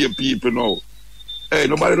want to pay people now. Hey,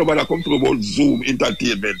 nobody come to about Zoom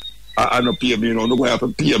entertainment and no pay me, you know, nobody have to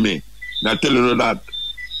pay me. And I tell you that.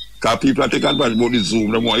 Because people that take advantage about the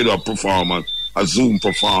Zoom, they want either a performance, a Zoom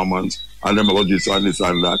performance, and them about this and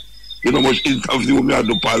that. You know how much interview me I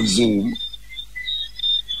do on Zoom.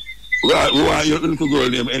 We want your little girl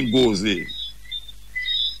named Ngozi.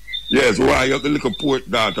 Yes, we want your little poor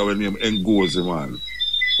daughter named Ngozi, man.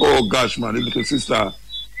 Oh gosh, man, the little sister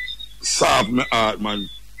solved my heart, man.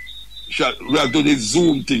 We have to do this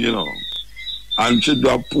Zoom thing, you know. And she do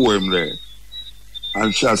a poem there.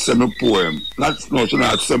 And she has sent me a poem. She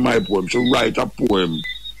not send my poem. She write a poem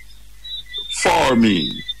for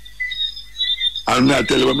me. And I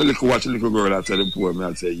tell you, when I watch the little girl that said the poem,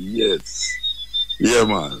 I say, yes. Yeah,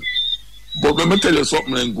 man. But let me tell you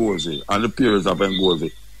something, Ngozi, and the parents of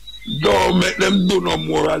Ngozi. Don't make them do no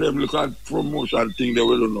more of them look at promotion thing they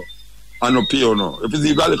will know. And no pay you know. If it's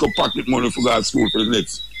even a little pocket money for go to school for the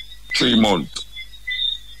next 3 months.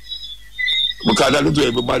 Because that's what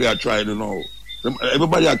everybody are trying to know.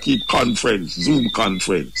 Everybody are keep conference, Zoom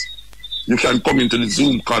conference. You can come into the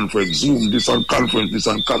Zoom conference, Zoom this and conference,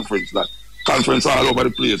 that. Conference all over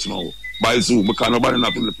the place now. By Zoom. Because nobody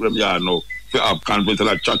not in the premier now. If you have conference and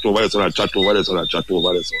I chat over this and I chat over this and I chat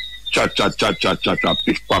over this. Chat,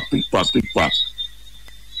 pick pack.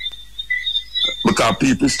 Because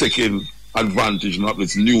people is taking advantage of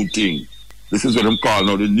this new thing. This is what I'm calling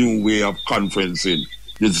now the new way of conferencing.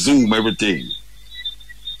 They Zoom everything.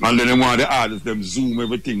 And then they want the artists, them Zoom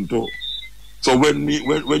everything too. So when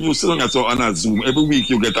you sit on a Zoom, every week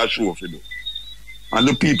you get a show for you. And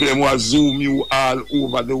the people them want Zoom you all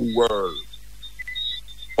over the world.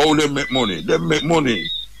 How they make money? They make money.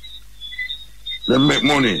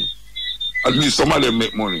 At least some of them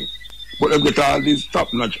make money. But they get all these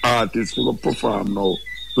top-notch artists who perform now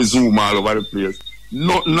for Zoom all over the place.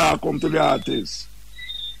 Nothing now come to the artists.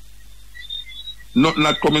 Nothing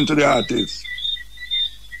not coming to the artists.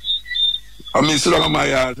 I mean, sit down on my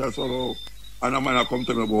yard, that's all. And I'm going to come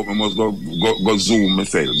to me about I must go Zoom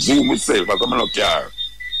myself. Zoom myself, because I'm not care.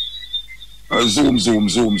 Zoom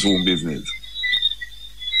business.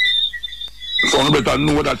 So you better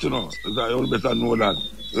know that, you know. You better know that.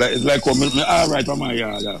 It's like me alright on my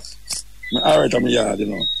yard. Yeah. Me alright on my yard, you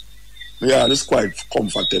know. My yard is quite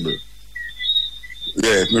comfortable.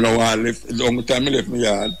 Yeah, if me don't want to live, the only time I left my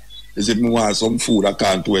yard is if me want some food I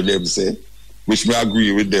can't do what them say, which me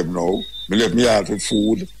agree with them now. Me left my yard for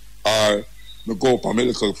food, or me go up on my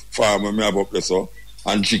little farm and me have up there so,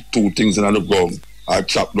 and jig 2 things in the ground, or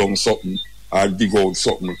chop down something, or dig out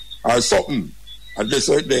something, or something. And that's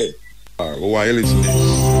right there. Why you listen to this?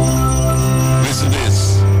 Listen to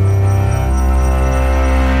this.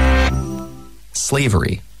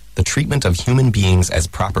 Slavery, the treatment of human beings as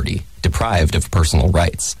property, deprived of personal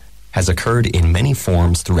rights, has occurred in many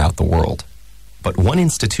forms throughout the world. But one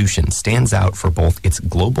institution stands out for both its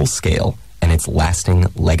global scale and its lasting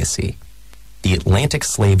legacy. The Atlantic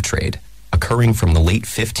slave trade, occurring from the late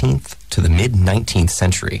 15th to the mid-19th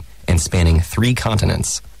century and spanning 3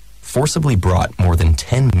 continents, forcibly brought more than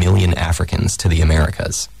 10 million Africans to the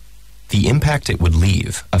Americas. The impact it would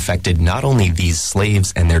leave affected not only these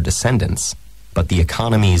slaves and their descendants, but the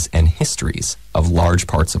economies and histories of large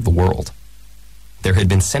parts of the world. There had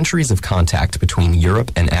been centuries of contact between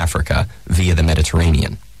Europe and Africa via the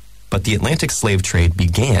Mediterranean, but the Atlantic slave trade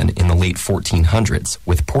began in the late 1400s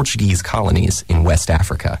with Portuguese colonies in West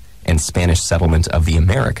Africa and Spanish settlement of the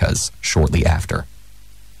Americas shortly after.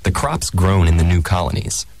 The crops grown in the new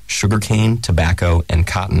colonies, sugarcane, tobacco, and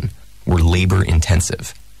cotton, were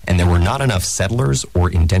labor-intensive, and there were not enough settlers or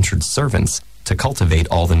indentured servants to cultivate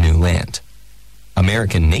all the new land.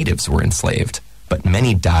 American natives were enslaved, but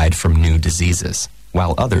many died from new diseases,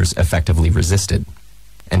 while others effectively resisted.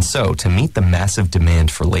 And so, to meet the massive demand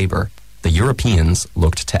for labor, the Europeans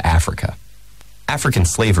looked to Africa. African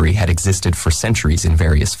slavery had existed for centuries in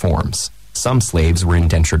various forms. Some slaves were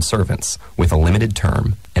indentured servants, with a limited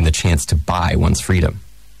term and the chance to buy one's freedom.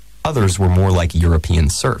 Others were more like European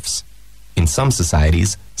serfs. In some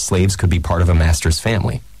societies, slaves could be part of a master's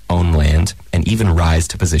family, own land, and even rise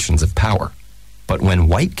to positions of power. But when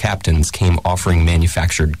white captains came offering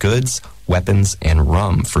manufactured goods, weapons, and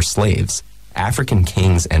rum for slaves, African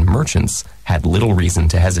kings and merchants had little reason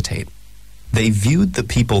to hesitate. They viewed the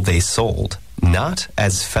people they sold not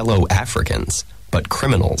as fellow Africans, but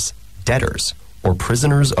criminals, debtors, or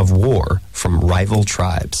prisoners of war from rival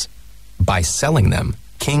tribes. By selling them,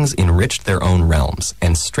 kings enriched their own realms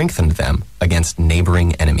and strengthened them against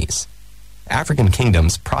neighboring enemies. African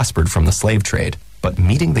kingdoms prospered from the slave trade, but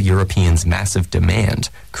meeting the Europeans' massive demand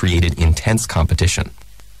created intense competition.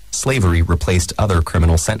 Slavery replaced other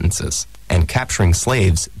criminal sentences, and capturing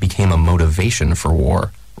slaves became a motivation for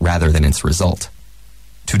war rather than its result.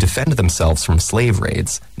 To defend themselves from slave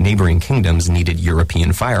raids, neighboring kingdoms needed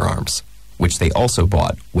European firearms, which they also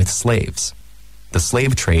bought with slaves. The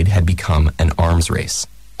slave trade had become an arms race,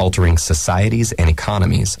 altering societies and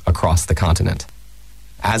economies across the continent.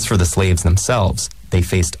 As for the slaves themselves, they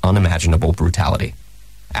faced unimaginable brutality.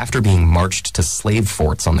 After being marched to slave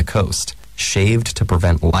forts on the coast, shaved to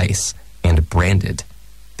prevent lice, and branded,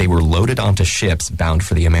 they were loaded onto ships bound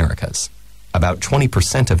for the Americas. About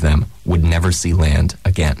 20% of them would never see land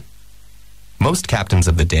again. Most captains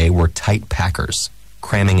of the day were tight packers,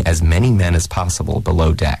 cramming as many men as possible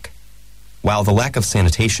below deck. While the lack of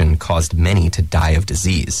sanitation caused many to die of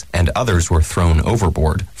disease, and others were thrown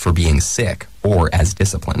overboard for being sick or as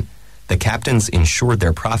discipline, the captains ensured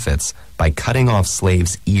their profits by cutting off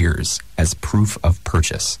slaves' ears as proof of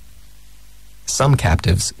purchase. Some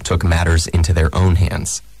captives took matters into their own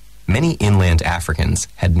hands. Many inland Africans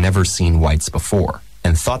had never seen whites before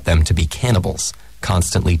and thought them to be cannibals,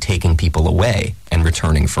 constantly taking people away and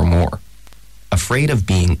returning for more. Afraid of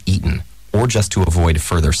being eaten, or just to avoid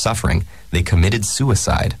further suffering, they committed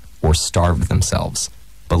suicide or starved themselves,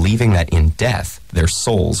 believing that in death their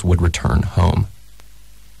souls would return home.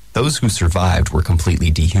 Those who survived were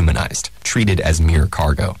completely dehumanized, treated as mere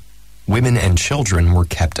cargo. Women and children were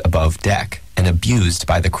kept above deck and abused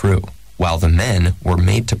by the crew, while the men were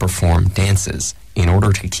made to perform dances in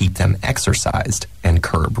order to keep them exercised and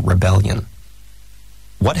curb rebellion.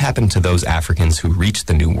 What happened to those Africans who reached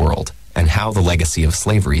the New World, and how the legacy of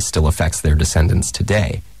slavery still affects their descendants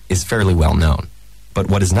today, is fairly well known. But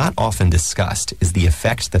what is not often discussed is the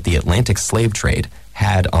effect that the Atlantic slave trade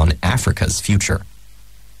had on Africa's future.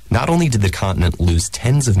 Not only did the continent lose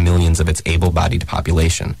tens of millions of its able-bodied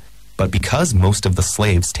population, but because most of the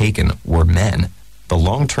slaves taken were men, the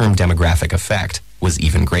long-term demographic effect was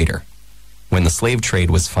even greater. When the slave trade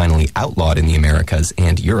was finally outlawed in the Americas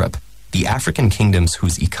and Europe, the African kingdoms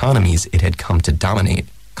whose economies it had come to dominate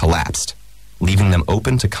collapsed, leaving them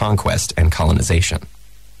open to conquest and colonization.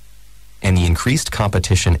 And the increased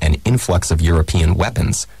competition and influx of European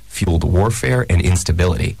weapons fueled warfare and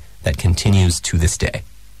instability that continues to this day.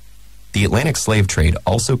 The Atlantic slave trade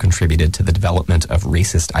also contributed to the development of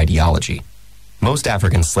racist ideology. Most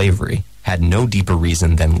African slavery had no deeper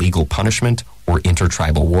reason than legal punishment or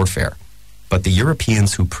intertribal warfare, but the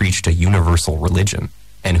Europeans who preached a universal religion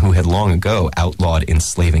and who had long ago outlawed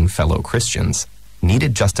enslaving fellow Christians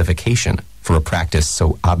needed justification for a practice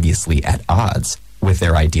so obviously at odds with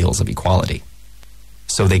their ideals of equality.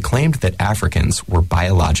 So they claimed that Africans were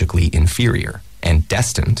biologically inferior and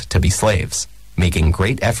destined to be slaves, making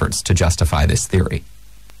great efforts to justify this theory.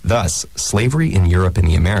 Thus, slavery in Europe and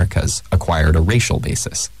the Americas acquired a racial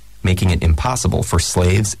basis, making it impossible for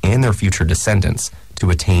slaves and their future descendants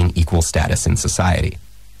to attain equal status in society.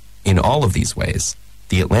 In all of these ways,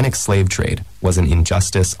 the Atlantic slave trade was an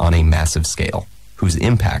injustice on a massive scale, whose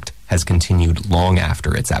impact has continued long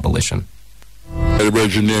after its abolition. The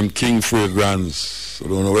brother named King Fragrance. I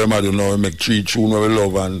don't know where I don't know. He make 3 tunes we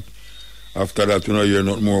love, and after that, you know, hear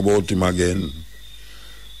nothing more about him again.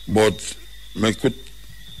 But I could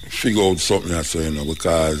figure out something I say,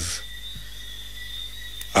 because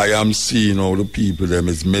I am seeing how the people them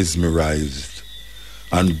is mesmerized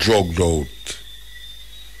and drugged out.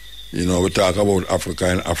 We talk about Africa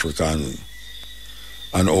and African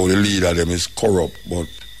and how the leader them is corrupt, but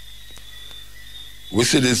we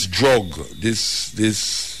see this drug,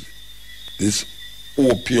 this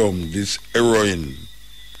opium, this heroin,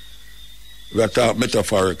 we talk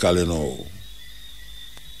metaphorically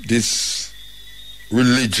this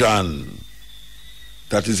religion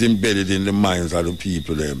that is embedded in the minds of the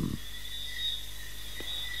people them.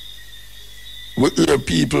 We hear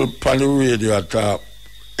people on the radio talk,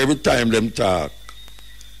 every time them talk,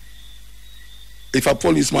 if a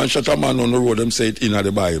policeman shot a man on the road, them say it in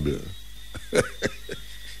the Bible.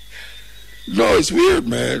 No, it's weird,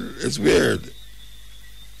 man. It's weird.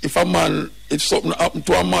 If something happened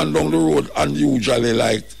to a man down the road, unusually,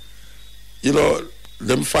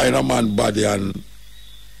 them find a man body and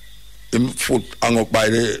him foot hang up by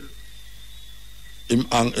him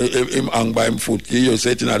hang by him foot. You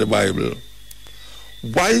say it in the Bible.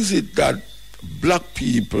 Why is it that black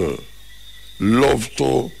people love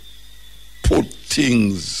to put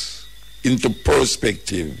things into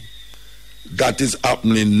perspective that is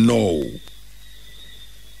happening now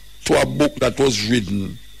to a book that was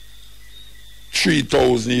written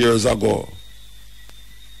 3,000 years ago?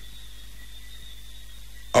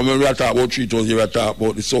 And when we are talking about 3,000 years, we are talking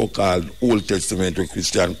about the so-called Old Testament, or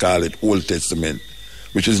Christians call it Old Testament,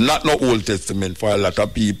 which is not no Old Testament for a lot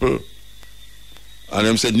of people. And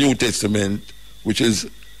them said New Testament, which is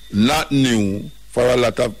not new for a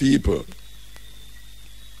lot of people.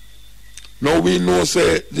 Now we know,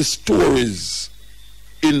 say, the stories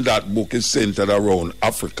in that book is centered around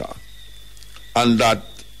Africa. And that,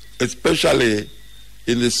 especially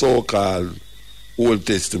in the so-called Old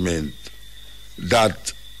Testament,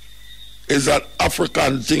 that is an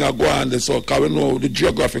African thing I go on there, so can we know the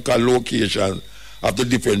geographical location of the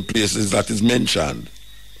different places that is mentioned.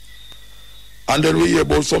 And then we hear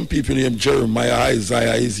about some people named Jeremiah,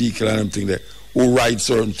 Isaiah, Ezekiel, and everything there, who write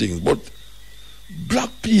certain things. But black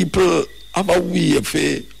people have a way of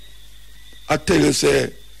I tell you,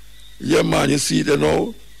 say, yeah, man, you see, the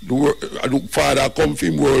Father come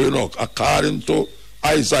from the world, according to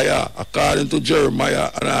Isaiah, according to Jeremiah,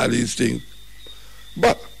 and all these things.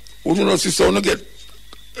 But you sister, you get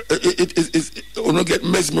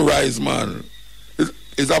mesmerized, man.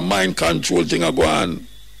 It's a mind control thing I go on.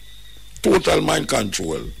 Total mind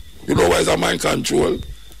control. You know why it's a mind control?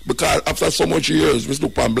 Because after so much years, we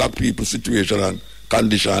look on black people's situation and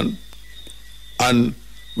condition, and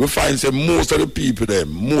we find say most of the people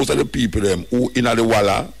who in the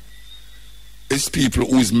walla is people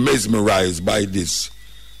who is mesmerized by this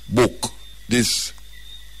book, this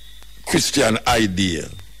Christian idea.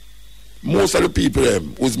 Most of the people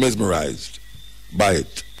who is mesmerized by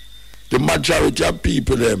it. The majority of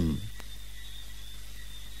people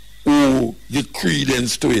who give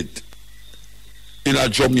credence to it in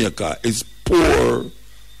Jamaica is poor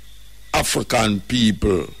African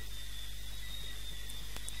people.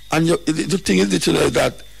 And the thing is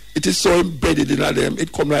that it is so embedded in them,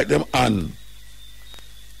 it come like them hand.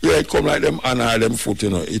 Yeah, it come like them hand or them foot,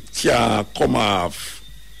 It can't come off.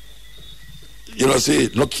 Say,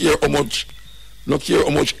 no care how much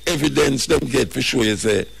evidence them get for sure. You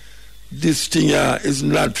say, this thing here is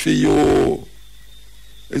not for you.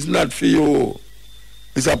 It's not for you.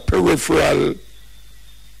 It's a peripheral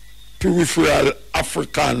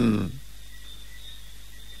African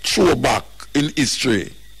throwback in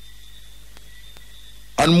history.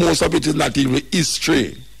 And most of it is not even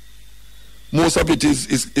history. Most of it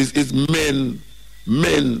is men,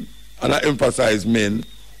 and I emphasize men,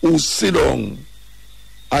 who sit down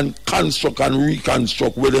and construct and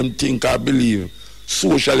reconstruct where them think or believe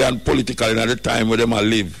socially and politically at the time where them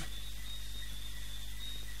live.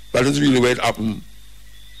 That is really where it happened.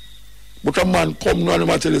 But a man come now and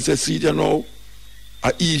him tell you, say, see,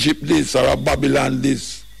 a Egypt this or a Babylon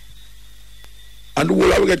this. And the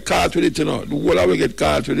whole of we get caught with it, The whole of we get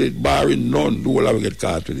caught with it, barring none, the whole of we get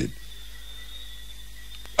caught with it.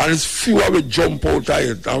 And it's few of we jump out of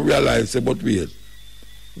it and realize, say, but wait,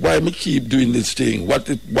 why me keep doing this thing? What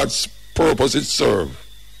purpose it serve?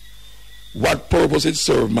 What purpose it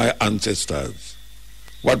serve my ancestors?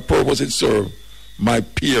 What purpose it serve my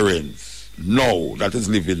parents now, that is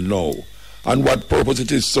living now? And what purpose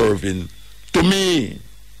it is serving to me?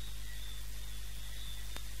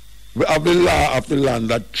 We have the law of the land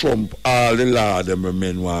that trump all the law that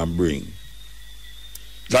men want to bring.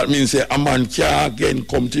 That means say a man can't again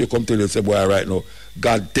come to you, come tell you, say, boy, right now,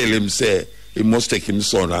 God tell him, say, he must take his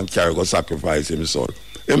son and carry go sacrifice his son.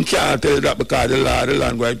 Him can't tell you that because the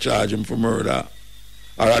land going to charge him for murder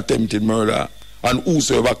or attempted murder. And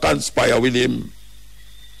whosoever conspire with him,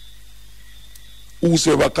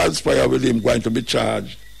 going to be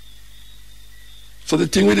charged. So the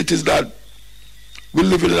thing with it is that we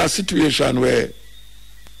live in a situation where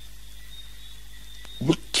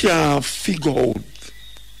we can't figure out.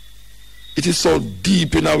 It is so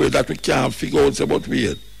deep in a way that we can't figure out about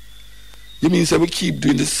weird. You mean say we keep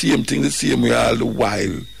doing the same thing the same way all the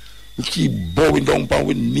while. We keep bowing down upon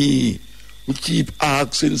with knee. We keep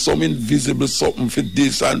asking some invisible something for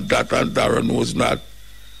this and that and Dara knows not.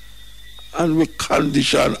 And we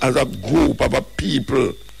condition as a group of a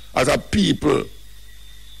people,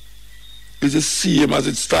 it's the same as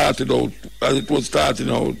it started out, as it was starting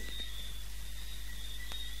out.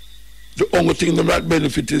 The only thing that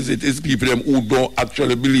benefit is people them who don't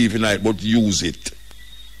actually believe in it but use it.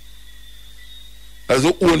 That's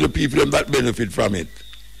the only people them that benefit from it.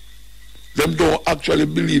 Them don't actually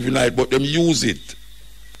believe in it but them use it.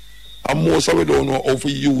 And most of them don't know how to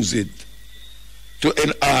use it to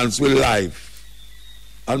enhance with life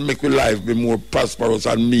and make with life be more prosperous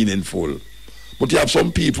and meaningful. But you have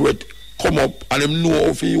some people that come up and them know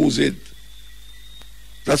how to use it.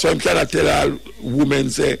 That's why I cannot tell all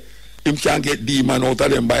women say him can't get demon out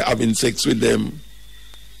of them by having sex with them.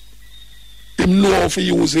 Him know how to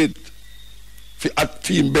use it for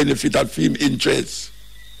him benefit, at him interest.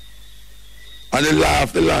 And they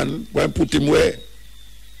laugh the land when put him where.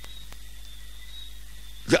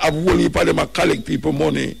 They have whole heap of them a collect people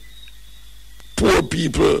money. Poor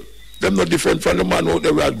people. Them not different from the man out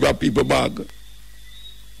there who grab people bag.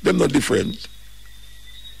 Them not different.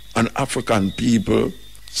 And African people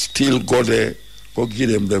still go there, go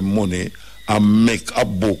give them money and make a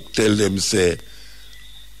book, tell them say,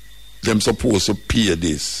 them supposed to pay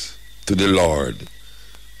this to the Lord.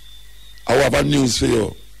 I have a news for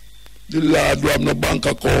you. The Lord do have no bank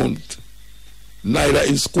account, neither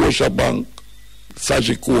in Scotia Bank,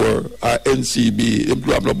 Sagicor or NCB. They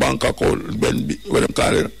do have no bank account, when they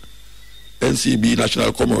call it NCB,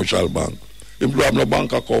 National Commercial Bank. They do have no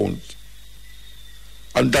bank account.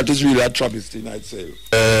 And that is really a travesty in itself.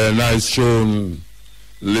 Nice tune,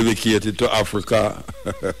 dedicated to Africa,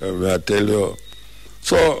 I tell you.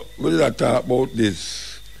 So, we did talk about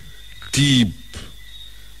this deep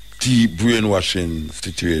brainwashing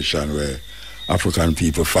situation where African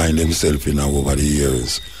people find themselves in over the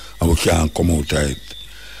years and we can't come out of it.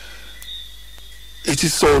 It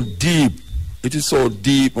is so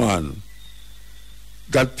deep, man,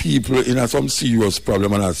 that people in some serious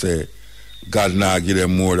problem and I say, God now give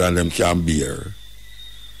them more than them can bear.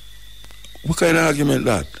 What kind of argument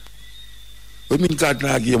that? What mean God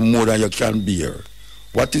now give more than you can bear?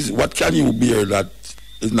 What can you bear that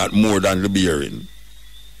is not more than the bearing?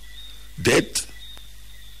 Death?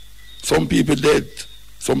 Some people dead.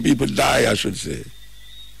 Some people die, I should say.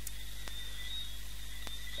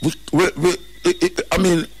 I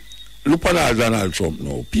mean, look at Donald Trump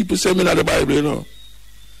now. People say me not the Bible, you know.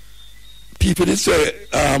 People they say,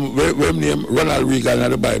 when name Ronald Reagan in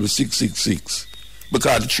the Bible 666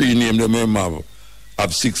 because the three names them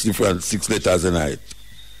have six letters in it.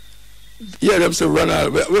 Yeah, them say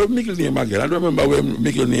Ronald. Where middle name again? I don't remember where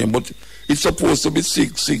middle name, but it's supposed to be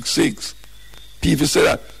 666. People say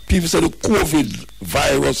that. People say the COVID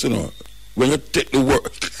virus, you know, when you take the word,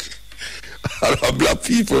 black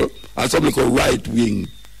people and some like right-wing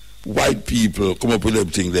white people come up with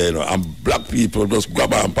everything there, you know, and black people just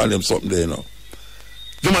grab and pan them something there, you know.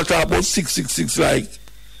 They might talk about 666 like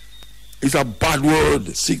it's a bad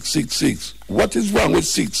word, 666. What is wrong with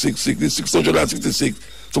 666? It's 666.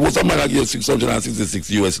 Suppose a man give you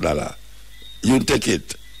 $666 US. You take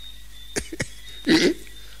it.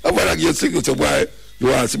 A man give you $666, why you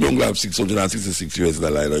want to have $666 US,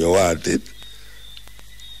 you know, you want it.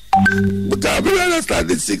 But I don't understand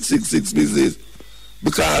the 666 business.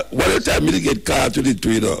 Because one of the time I get caught with it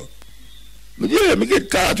too, you know. But yeah, I get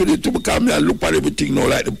caught with it too because I look at everything now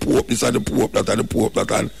like the Pope, this and the Pope, that and the Pope, that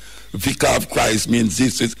and Vicar of Christ means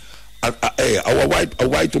this. A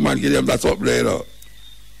white woman give them that up there, you know.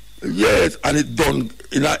 Yes, and it's done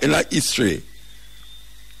in a history.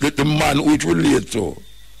 The man who it relates to,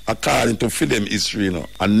 according to film history, you know,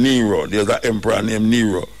 and Nero, there's an emperor named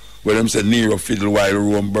Nero, where them say Nero fiddle while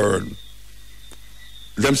Rome burn.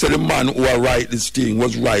 Them say the man who write this thing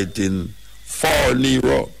was writing for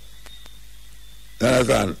Nero. You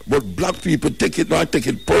understand? But black people take it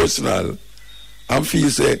personal and feel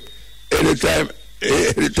say anytime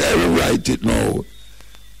we write it now.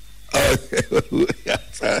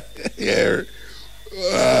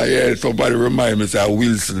 Somebody remind me say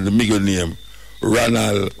Wilson, the middle name,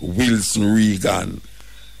 Ronald Wilson Reagan.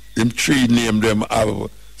 Them 3 name them have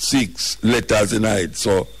 6 letters in it.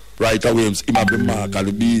 So right away him have the mark of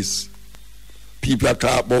the beast. People are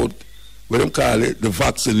talking about what them call it, the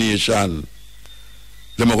vaccination.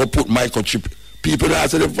 Them are going to put microchip. People not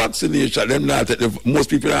take the vaccination, most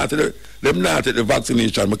people not take the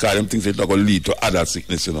vaccination because them think it's not going to lead to other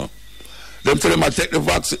sickness, you know. Them tell them I take the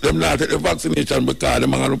vaccine, them not take the vaccination because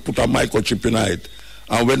them are going to put a microchip in it.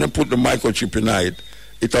 And when they put the microchip in it,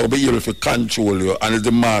 it will be able to control you, and it's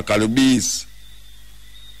the mark of the beast.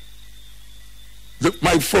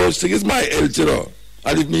 My first thing is my health, you know.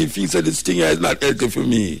 And if me feel that this thing is not healthy for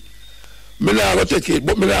me, me not going to take it,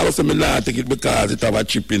 but me not going to say me not take it because it have a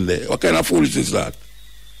chip in there. What kind of foolishness is that?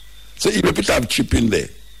 So even if it have chip in there,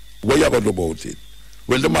 what you going to do about it?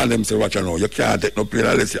 When the man them say, watch you know, you can't take no plane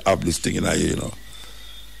unless you have this thing in here, you know.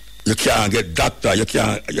 You can't get doctor, you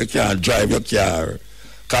can't drive your car.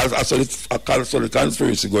 Because I saw the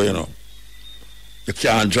conspiracy go, you know. You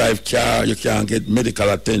can't drive car, you can't get medical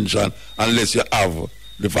attention unless you have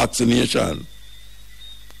the vaccination.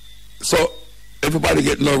 So everybody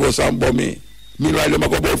get nervous and bummy. Meanwhile, them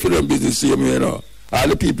go about for them business same, you know. All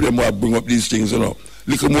the people them will bring up these things, you know.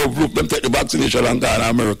 Little more group, them take the vaccination and Ghana,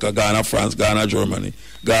 America, Ghana, France, Ghana, Germany,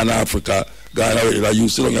 Ghana, Africa, Ghana, you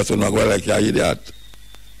still don't get to know like you idiot.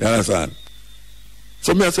 You understand?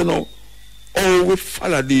 So me I say no, we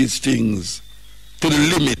follow these things to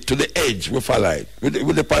the limit, to the edge, we follow it.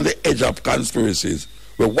 We're upon the edge of conspiracies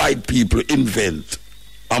where white people invent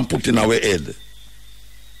and put in our head.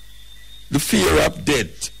 The fear of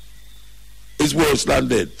death is worse than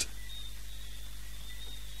death.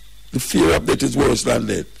 The fear of death is worse than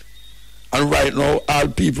death. And right now, all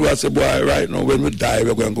people are saying, boy, right now, when we die,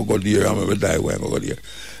 we're going to go there, and when we die, we're going to go there.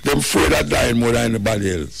 They're afraid of dying more than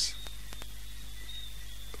anybody else.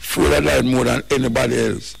 Afraid of dying more than anybody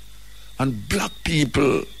else. And black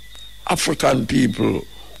people, African people,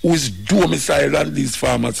 who is domiciled on these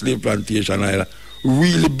farmer slave plantation island,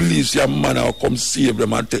 really believes your man will come save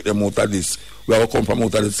them and take them out of this. We will come from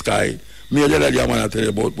out of the sky. Me and your man tell you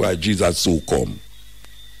about why Jesus so come.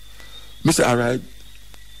 Me say, all right,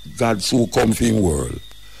 God so come for him world.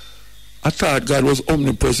 I thought God was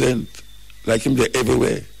omnipresent, like him there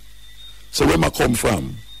everywhere. So where I come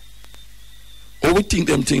from? Oh, we think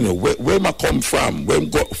them thing, where I come from? Where I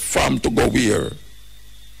go from to go where?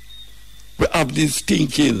 We have this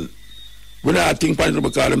thinking. When I think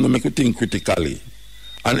because them make you think critically.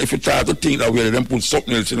 And if you try to think that way, then put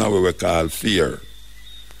something else in our way we call fear.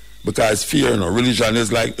 Because fear, you know, religion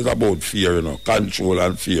is about fear, you know, control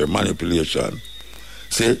and fear, manipulation.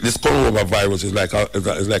 See, this coronavirus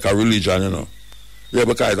is like a religion, you know. Yeah,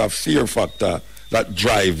 because it's a fear factor that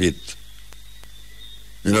drive it.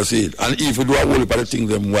 You know, see, and if you do a whole lot of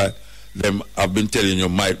things them have been telling you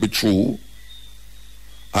might be true,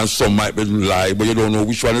 and some might be lie, but you don't know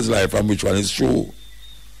which one is lie and which one is true.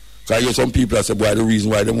 Because I hear some people that say, boy, the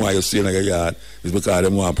reason why they want you stay in your yard is because they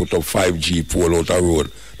want to put up 5G pole out the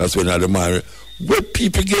road. That's when the man. Where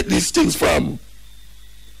people get these things from?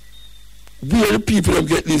 Where the people them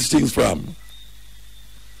get these things from?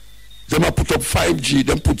 They might put up 5G,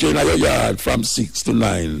 then put you in your yard from 6 to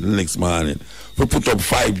 9 the next morning. We put up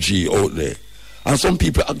 5G out there. And some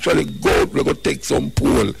people actually go to take some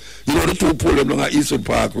pole. You know the 2 poles along at Eastwood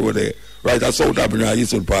Park Road there, right at South Avenue,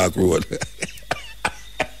 Eastwood Park Road.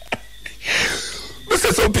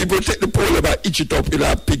 Some people take the pole and itch it up in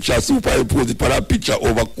a picture, superimpose it on a picture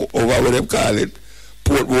over what they call it,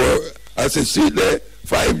 Port War. I say, see there,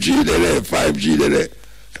 5G there, 5G there.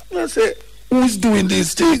 And I say, who's doing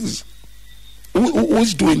these things?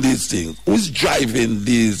 Who's doing these things? Who's driving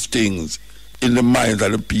these things in the minds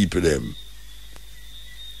of the people them?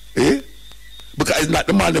 Eh? Because it's not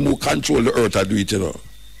the man them who control the earth that do it, you know.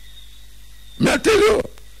 May I tell you?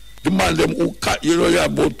 The man them who, you know, you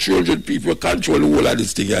have about 300 people control the whole of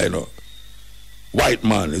this thing, you know. White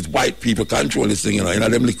man, it's white people control this thing, you know. You know,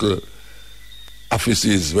 them little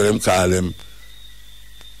offices, where them call them,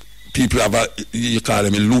 people have you call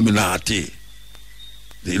them Illuminati.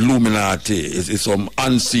 The Illuminati is some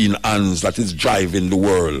unseen hands that is driving the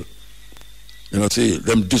world. You know, see,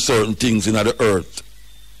 them do certain things in the earth.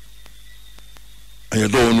 And you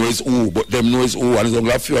don't know it's who, but them know it's who, and it's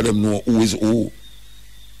only a few of them know who is who.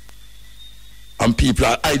 And people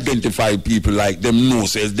identify people like them know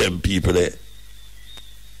says them people there.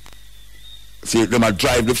 See, them a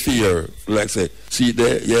drive the fear, like say, see it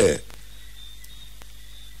there, yeah.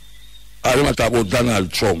 I don't talk about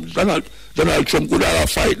Donald Trump. Donald Trump could have a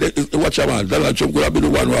fight. Watch out, man. Donald Trump could have been the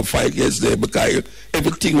one who have fight against them because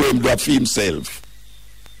everything where him do for himself.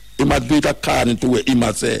 He might do it according to what he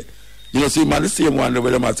might say. You know, see, man, the same one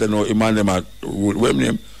where they might say, no, he man, them a, what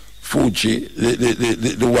name? Fucci,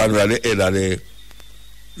 the one at the head of the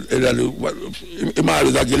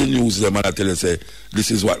always getting news them and I tell you say this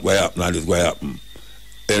is what will happen and this will happen.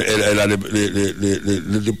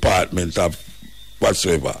 The department of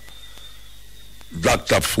whatsoever.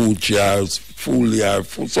 Dr. Fucci or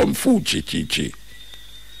some Fucci Chichi.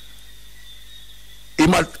 He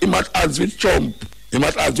might ask with Trump. He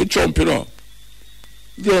might ask with Trump, you know.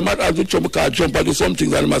 Yeah, he might ask with Trump because Trump do some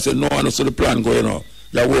things and he might say, no, I don't see the plan going on.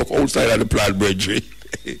 You walk outside of the plan, brethren.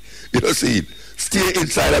 You don't see it. Stay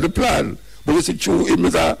inside of the plan. But you see, true, him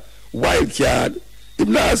is a wild card. He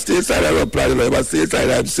not stay inside of the plan, he must stay inside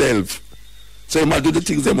of himself. So he might do the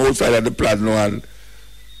things them outside of the plan, no, and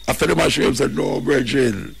after the show him said, no,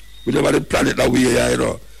 brethren, we never did plan it that way, you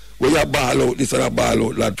know. When you ball out this and a ball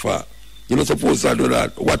out that far. You're not supposed to do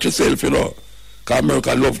that. Watch yourself, you know. Because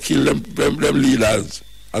America love kill them leaders.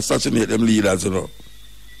 Assassinate them leaders, you know.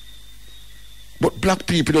 But black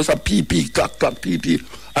people, those are PP, clack, PP.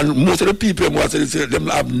 And most of the people, them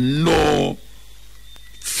have no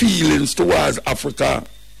feelings towards Africa.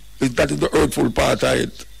 That is the hurtful part of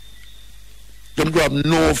it. Them have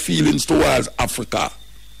no feelings towards Africa.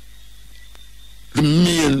 The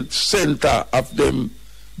main center of them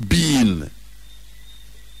being.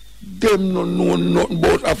 Them no know nothing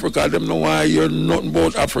about Africa. Them know why you're nothing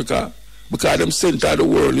about Africa. Because them center of the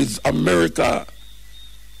world is America.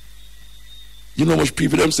 You know how much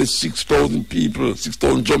people, them say 6,000 people,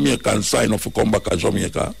 6,000 Jamaicans sign up for come back to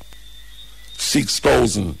Jamaica.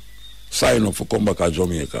 6,000 sign up for come back to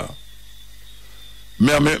Jamaica.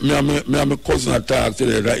 Me and my cousin attack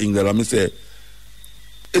today in England and I say,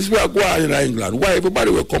 it's where I go on in England. Why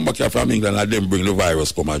everybody will come back here from England and then bring the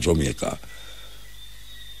virus come to Jamaica?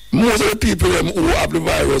 Most of the people them who have the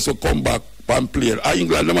virus will come back and play.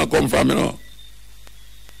 England them come from, you know.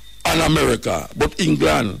 And America. But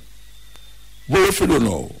England, where if you don't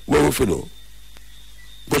know? Where if you do?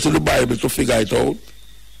 Go to the Bible to figure it out.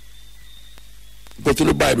 Go to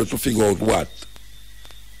the Bible to figure out what?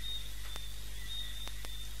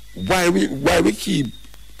 Why we keep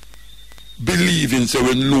believing so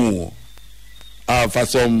we know for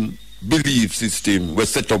some belief system we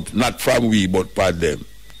set up not from we but by them.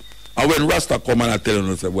 And when Rasta come and I tell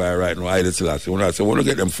them, say, well, right now, I say, when I say, where do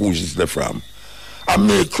get them foolishness from? I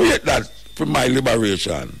may create that for my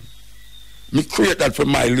liberation. Me create that for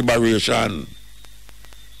my liberation.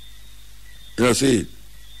 You know, see,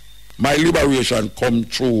 my liberation come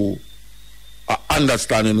through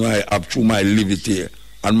understanding I have through my liberty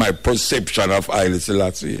and my perception of Haile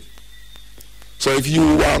Selassie. So if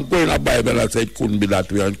you want to go in a Bible and say it couldn't be that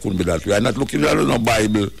way and it couldn't be that way, I'm not looking at no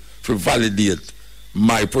Bible to validate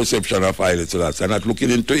my perception of Haile Selassie. I'm not looking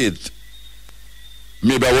into it.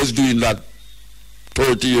 Maybe I was doing that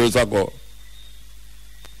 30 years ago.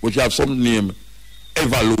 But you have some name,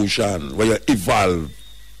 evolution, where you evolve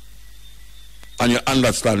and you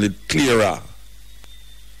understand it clearer.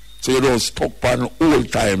 So you don't stuck on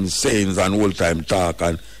old-time sayings and old-time talk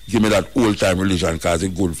and give me that old-time religion because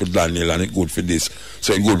it's good for Daniel and it's good for this.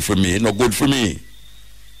 So it's good for me. It's not good for me.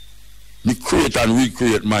 Me create and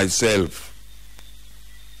recreate myself.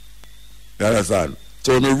 You understand?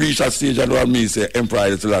 So when we reach a stage and what me say,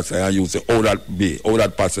 Emperor Selassie, and you say, how that be? How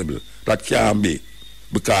that possible? That can't be.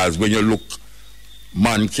 Because when you look,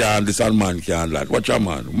 man can't this and man can't that. Watch a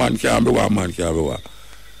man. Man can't be one, man can't be one.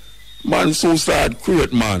 Man so sad,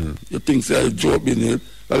 create man. You think say a joke in it.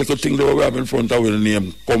 That little thing they were have in front of the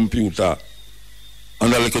name computer.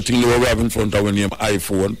 And that little thing they were have in front of the name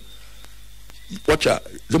iPhone. Watch out.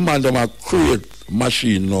 The man them create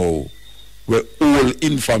machine now where all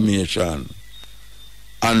information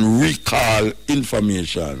and recall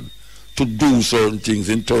information to do certain things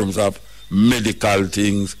in terms of medical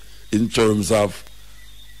things, in terms of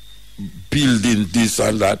building this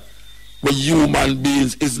and that, what human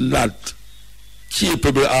beings is not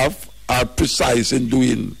capable of or precise in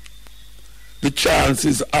doing. The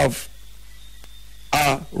chances of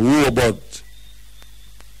a robot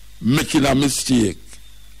making a mistake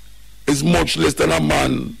is much less than a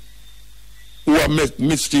man who will make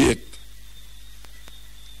mistake.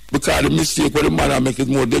 Because the mistake what the man will make is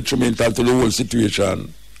more detrimental to the whole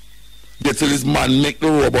situation. Get till this man make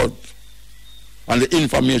the robot and the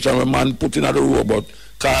information the man put in the robot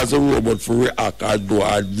cause the robot to react or do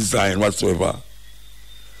or design whatsoever.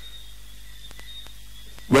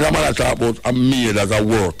 When a man talk about a maid as a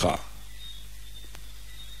worker,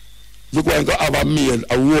 you're going to have a maid,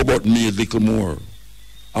 a robot maid little more.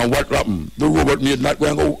 And what happened? The robot maid not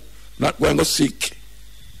going to go sick.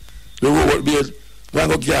 The robot maid going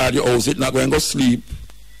to guard your house, it not going to go sleep.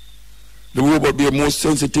 The robot be more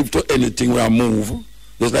sensitive to anything when I move.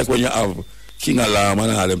 Just like when you have king alarm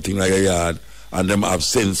and all them things like a yard, and them have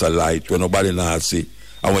sensor light when nobody not see.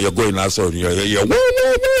 And when you're going outside, you hear,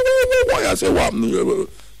 whoa, I say, what? You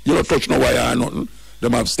don't touch no wire or nothing.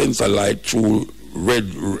 Them have sensor light through red,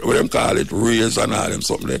 what them call it, rays and all them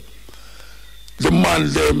something there. The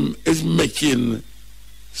man them is making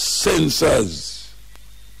sensors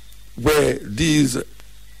where these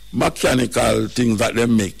mechanical things that they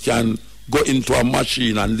make can go into a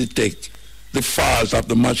machine and detect the fault of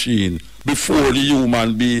the machine before the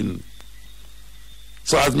human being.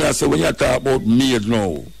 So as me I say, when you talk about maid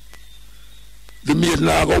now, the maid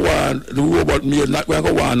not go want, the robot maid not going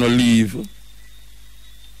to want to leave.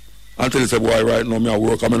 Until you say, boy, right now, me I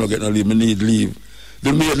work, I'm not getting no leave, me need leave.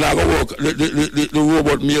 The maid not go work, the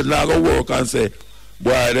robot maid not go work and say,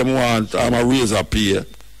 boy, them want a razor pay.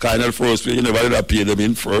 Kind of first pay, you never did pay them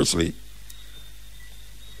in firstly.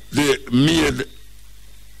 The maid,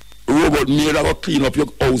 robot maid I go clean up your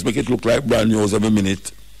house, make it look like brand new every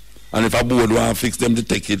minute. And if a board want to fix them, to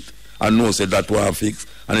take it and know say that want to fix.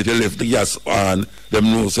 And if you left the gas on, them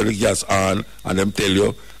know say the gas on, and them tell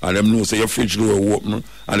you, and them know say your fridge door open,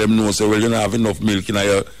 and them know say, well, you don't have enough milk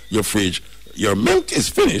in your fridge. Your milk is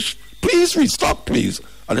finished. Please restock, please.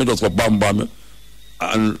 And they just go bam bam,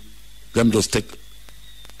 and them just take.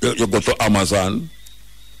 You go to Amazon,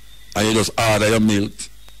 and you just order your milk,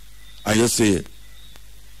 and you say,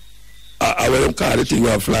 I will call the thing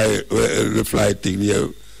where the fly thing there.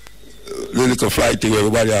 The little flight thing where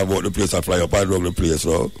everybody have about the place and fly up and around the place.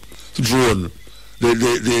 So drone,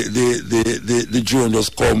 the drone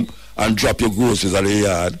just come and drop your groceries at the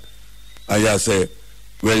yard, and you say,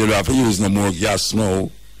 well, you don't have to use no more gas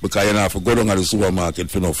now because you don't have to go down to the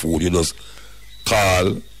supermarket for no food. You just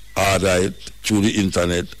call, order it through the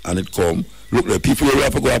internet, and it come. Look, the people will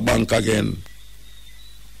have to go to a bank again,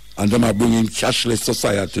 and them are bringing cashless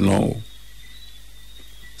society now.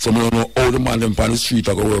 Some don't know how the man them on the street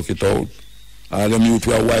are going to work it out. And them youth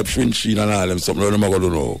will wipe windshield and all them, something them are going to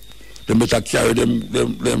know. Them better carry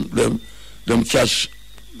them cash,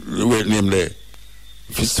 wait name there.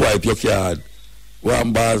 If you swipe your card,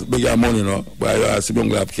 one bars, big your money, no? But you ask them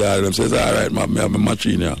to have card, them says, all right, man, I have a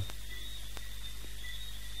machine here.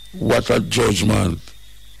 What a judgment.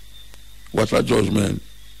 What a judgment.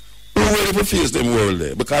 Who ready to face them world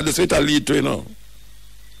there? Because this is what I lead to, you know.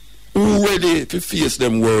 Who ready to face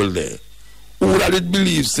them world there? Who that it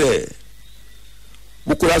believe say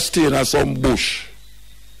we could have stayed in some bush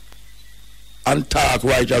and talk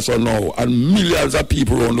right as of now, and millions of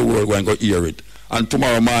people around the world going to hear it, and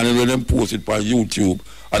tomorrow morning when them post it on YouTube,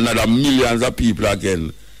 another millions of people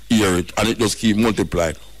again hear it, and it just keep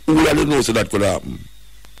multiplying. Who really knows that could happen?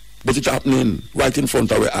 But it's happening right in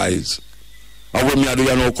front of our eyes. And when me I do,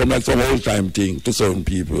 you know, come like some old time thing to certain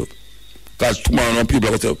people. Because tomorrow when people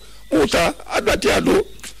are going to say, Ota, I that you do.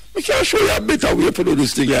 We can show you a better way to do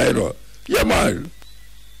this thing here, you know. Yeah, man.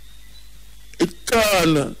 It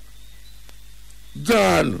gone.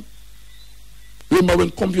 Remember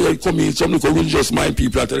when computer come in, some little religious mind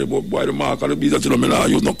people are telling you, boy, the mark of the business, you know, me now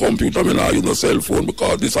use no computer, me now use no cell phone,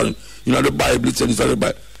 because this and, you know, the Bible, it says this and the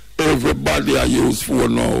Bible. Everybody I use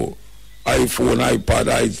phone now. iPhone, iPad,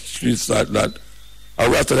 that. I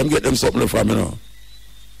rather them get them something from, you know.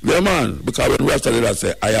 Yeah, man, because when Rasta did that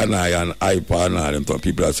say I and iPad and all them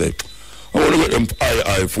people that say, I want to get them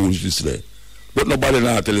iPhones this day. But nobody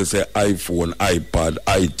now tell you say iPhone, iPad,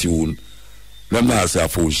 iTunes. Them now say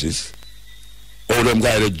foolishness. All them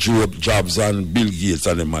guys that Jobs and Bill Gates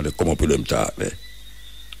and them man, they come up with them talk there.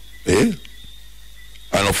 Eh?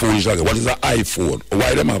 And a foolish like, what is an iPhone?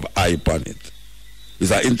 Why them have iPad on it?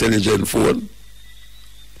 Is an intelligent phone?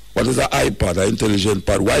 What is an iPad, an intelligent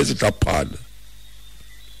pad? Why is it a pad?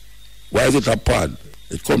 Why is it a pad?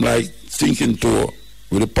 It come like thinking tour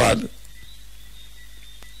with a pad.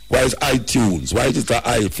 Why is iTunes? Why is it a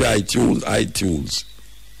iTunes?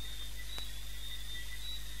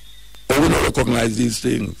 But we don't recognize these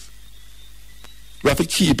things. We have to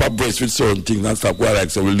keep abreast with certain things and stop why like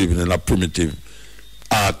say we're living in a primitive,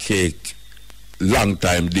 archaic, long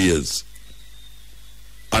time days.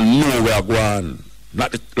 And know we are going.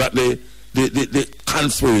 Not the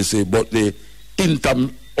conspiracy, but the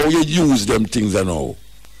how you use them things and all.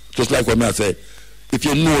 Just like when I say, if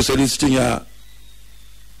you know say this thing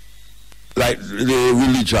like the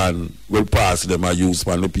religion will pass them and use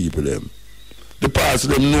for the people them. The pass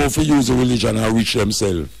them know for use the religion and reach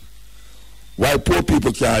themselves. Why poor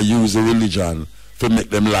people can't use the religion to make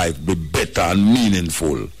them life be better and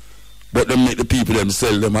meaningful, but they make the people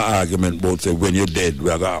themselves them an argument about say when you're dead,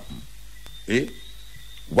 what happen? Eh?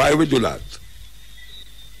 Why we do that?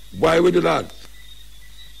 Why we do that?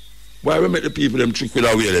 Why we make the people them trick with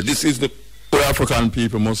our way? This is the African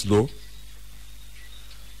people must do.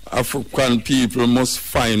 African people must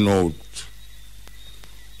find out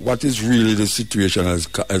what is really the situation as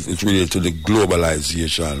it's related to the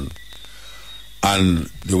globalization and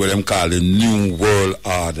the what them call the New World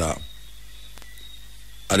Order.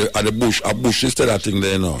 At the Bush instead of thing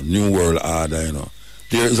there, New World Order,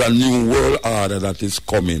 There is a New World Order that is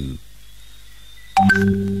coming.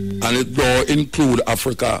 And it don't include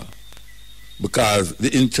Africa, because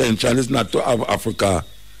the intention is not to have Africa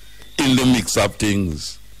in the mix of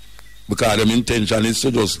things, because the intention is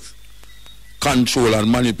to just control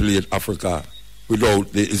and manipulate Africa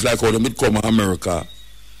it's like how they become America,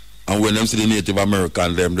 and when them see the Native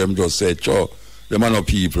American, them just say, sure, them are no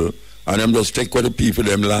people, and them just take where the people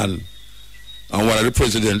them land. And one of the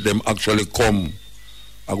president them actually come,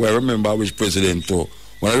 I go remember which president too.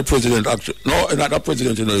 One of the president actually, no, not a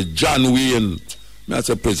president, John Wayne, that's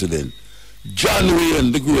a president. John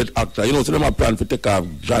Wayne, the great actor, so them have plan to take off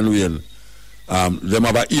John Wayne. Them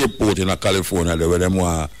have an airport in California where them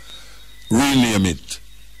want to rename it.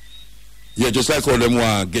 Yeah, just like how them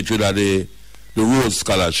want to get rid of the Rhodes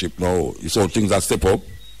Scholarship now. So things are step up.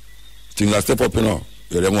 Yeah,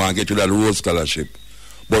 them want to get rid of the Rhodes Scholarship.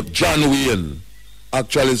 But John Wayne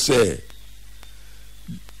actually say,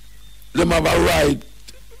 them have a right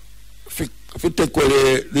if you take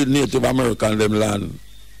away the Native American them land.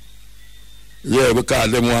 Yeah,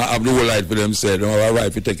 because them want to have the whole life for themselves. They have a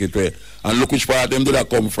right to take it away. And look which part of them do that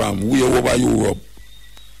come from. Way over Europe.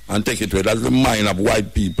 And take it away. That's the mind of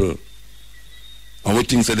white people. And we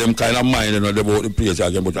think that them kind of mind about the place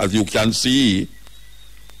again. But as you can see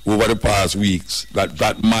over the past weeks,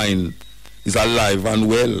 that mind is alive and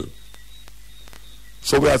well.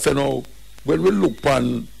 So we are saying now, when we look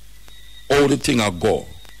on how the thing are go,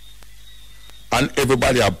 and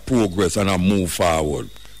everybody have progress and have move forward,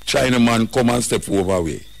 China man come and step over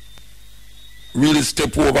way. Really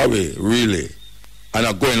step over way, really. And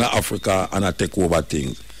I go in Africa and I take over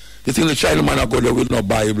things. You think the China man I go there with no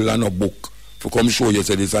Bible and no book to come show you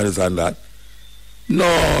say this and this and that? No,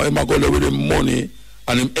 him I go there with him money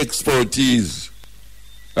and him expertise.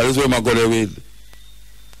 That is what him I go there with.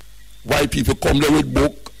 White people come there with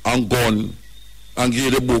book and gun and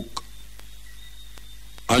give the book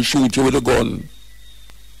and shoot you with a gun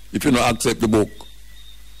if you don't accept the book.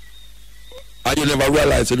 And you never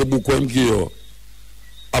realize that the book when give you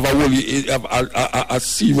have a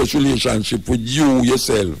serious relationship with you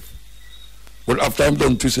yourself. But after I'm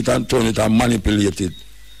done twist it and turn it and manipulate it,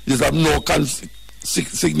 it have no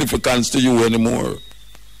significance to you anymore.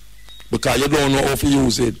 Because you don't know how to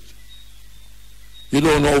use it. You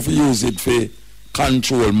don't know how to use it for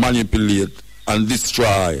control, manipulate, and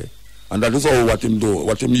destroy. And that is all what him do,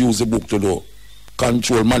 what him use the book to do.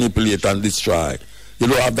 Control, manipulate, and destroy. You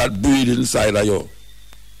don't have that breed inside of you.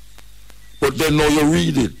 But then now you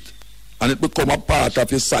read it, and it become a part of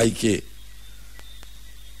your psyche.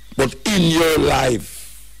 But in your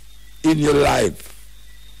life,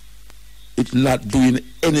 it's not doing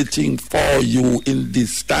anything for you in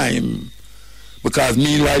this time. Because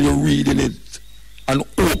meanwhile you're reading it, and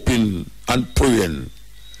open, and praying,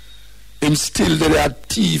 him still there are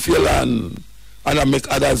thief your land, and I make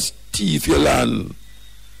others thief your land.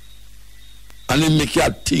 And it make you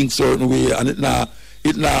think certain way, and it not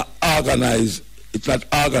organizing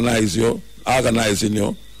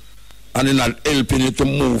you, and it not helping you to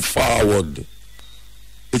move forward.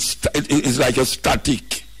 It's like a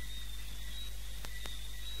static.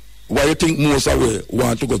 Why you think most of us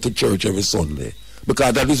want to go to church every Sunday?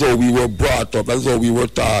 Because that is how we were brought up, that is how we were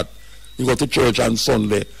taught. You go to church on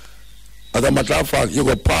Sunday. As a matter of fact, you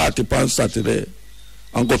go party on Saturday,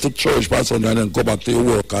 and go to church on Sunday, and then go back to your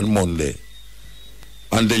work on Monday.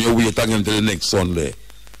 And then you wait again till the next Sunday.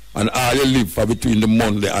 And all you live for between the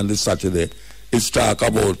Monday and the Saturday is talk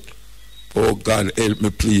about, oh God, help me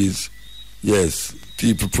please. Yes,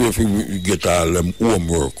 people pray for we get all them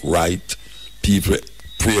homework right. People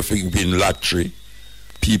pray for win lottery.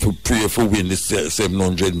 People pray for win the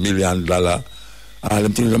 $700 million. All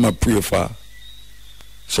them things them I pray for.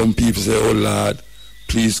 Some people say, oh Lord,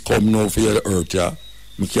 please come now for your earth, yeah.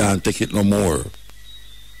 We can't take it no more.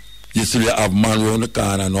 You still have man around the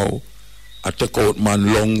corner now. I take out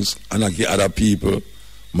man lungs and I give other people.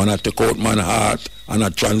 Man, I take out man heart and I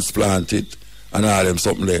transplant it and all them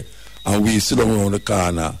something there. And we sit down around the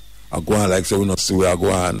corner. I go on like say we not see where I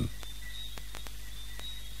go on.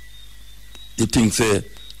 You think say,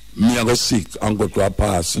 me I go sick and go to a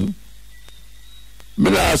person.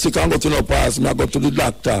 Me not sick and go to no person, I go to the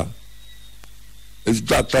doctor. It's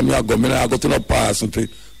doctor me I go to no person.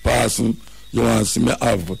 You want to see me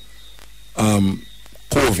have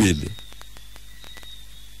COVID.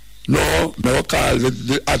 No, me call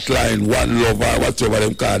the hotline, one love or whatever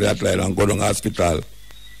them call the hotline and go to the hospital.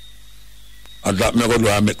 And that me go do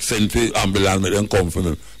and make send for ambulance, make them come for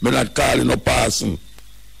me. Me not calling no person.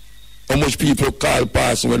 How much people call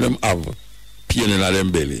person when them have pain in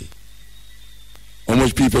them belly? How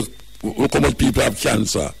much people, look how much people have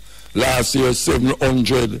cancer. Last year,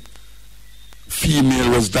 700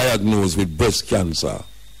 female was diagnosed with breast cancer.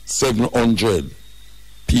 700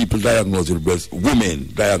 people diagnosed with women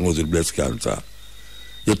diagnosed with breast cancer.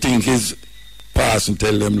 You think his person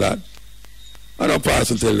tell them that? I don't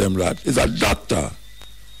person tell them that. It's a doctor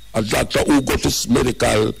who go to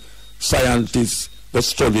medical scientists that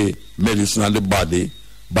study medicine and the body,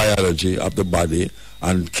 biology of the body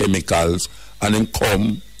and chemicals, and then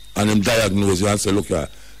come and then diagnose you and say, look,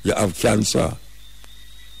 you have cancer.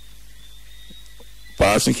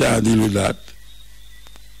 Person can't deal with that.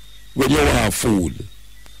 When you want food,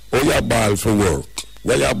 or you ball for work,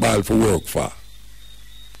 why you ball for work for?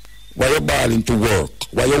 Why you balling to work?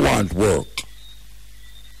 Why you want work?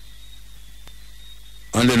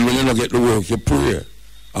 And then when you don't get the work, you pray.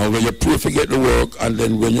 And when you pray for get the work, and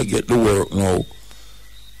then when you get the work now,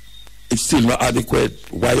 it's still not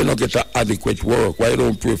adequate. Why you not get an adequate work? Why you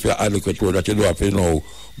don't pray for adequate work that you don't have to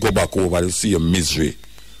go back over and see your misery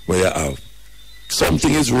where you have?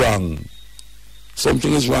 Something is wrong.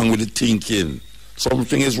 Something is wrong with the thinking.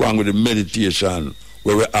 Something is wrong with the meditation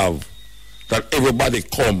where we have that everybody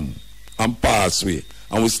come and pass way,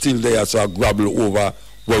 and we're still there, so I grapple over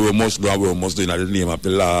what we must do and what we must do in the name of the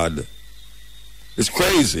Lord. It's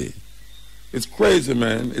crazy. It's crazy,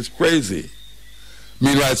 man. It's crazy.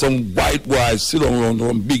 Meanwhile, some white boys sit around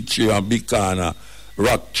one big chair and big corner,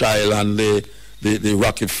 Rothschild and the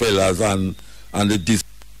Rockefellers and the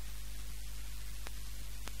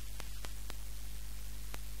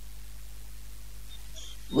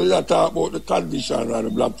we are talking about the condition of the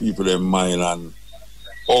black people in mind and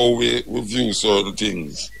how we view certain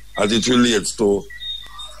things as it relates to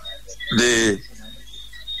the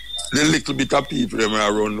little bit of people that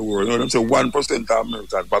are around the world. You know what I'm saying? 1% of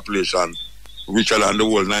American population richer than the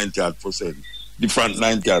world 98%. Different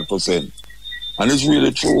 98%. And it's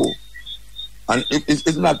really true. And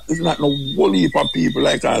it's not no whole heap of people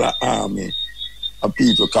like all the army of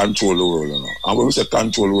people control the world, you know. And when we say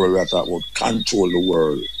control the world, we are talking about control the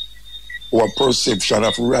world. Our perception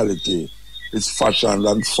of reality is fashioned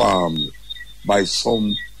and formed by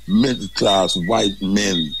some middle-class white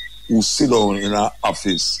men who sit down in an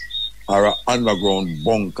office or an underground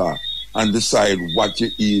bunker and decide what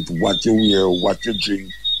you eat, what you wear, what you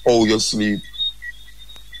drink, how you sleep,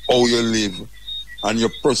 how you live, and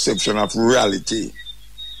your perception of reality,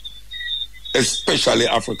 especially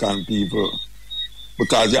African people.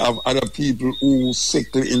 Because you have other people who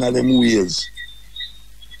sickle in them ways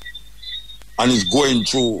and it's going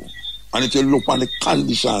through. And if you look on the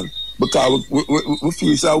condition, because we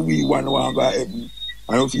feel so we want to go heaven,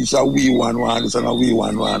 and we feel so we want this and we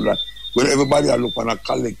want that. When everybody are look on a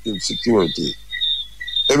collective security,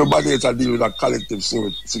 everybody is a deal with a collective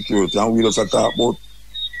security, and we just talk about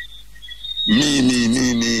me.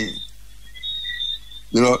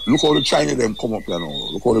 You know, look how the Chinese them come up here now.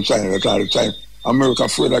 Look how the Chinese, America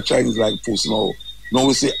afraid of Chinese like puss now. Now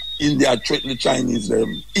we say India threaten the Chinese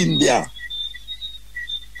them. India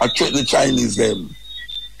I threaten the Chinese them.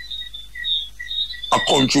 A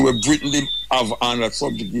country where Britain did have under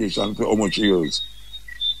subjugation for how much years.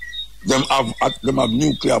 Them have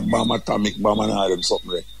nuclear bomb, atomic bomb and all them something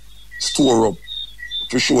there. Store up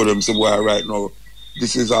to show them say boy right now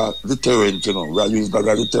this is a deterrent, you know. We are using that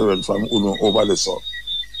as a deterrent from over the south.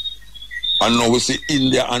 And now we see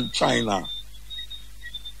India and China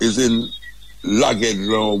is in lagged, you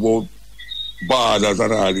know, about borders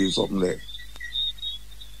and all these something there.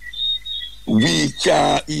 We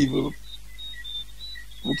can't even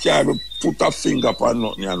put a finger upon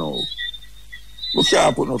nothing, you know. We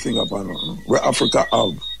can't put no finger upon nothing. Where Africa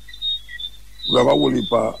have. We have a whole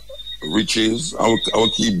heap of riches. I will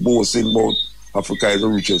keep boasting about Africa is the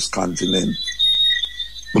richest continent.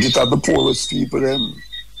 But it have the poorest people them.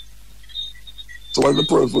 So what's the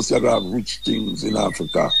purpose to have rich things in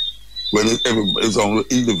Africa when it's only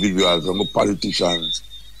individuals, only politicians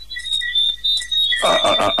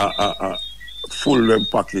full them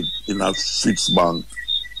pocket in a Swiss bank,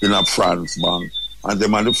 in a France bank, and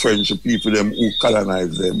them and the French people them who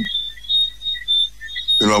colonize them.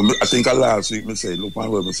 You know, I think last week I said, look at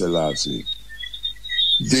what I said last week.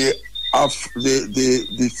 The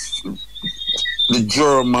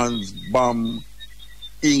Germans bomb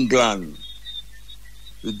England.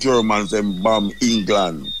 The Germans them bomb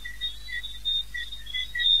England.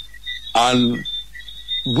 And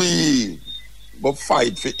we go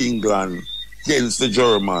fight for England against the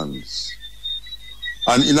Germans.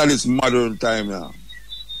 And in this modern time now,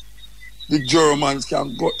 the Germans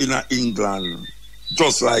can go in England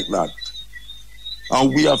just like that.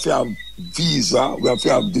 And we have to have visa, we have to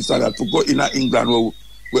have this and that to go in England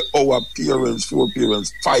where our parents,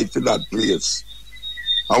 foreparents fight for that place.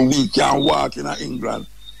 And we can walk in England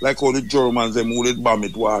like how the Germans, them who did bomb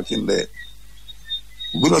it, walk in there.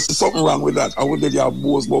 We don't see something wrong with that. And we did have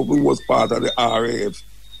both, but we was part of the RAF,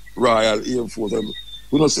 Royal Air Force. And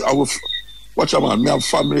we don't see, watch out, man, me have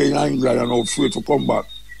family in England and I'm afraid to come back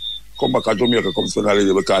to Jamaica, come spend a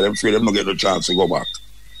little because I'm afraid them not get the chance to go back.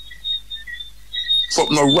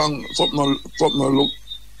 Something wrong, something look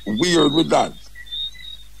weird with that.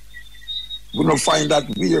 We don't find that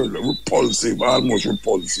weird, repulsive, almost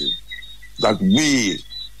repulsive. That we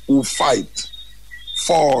who fight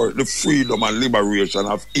for the freedom and liberation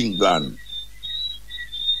of England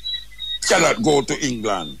cannot go to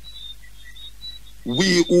England.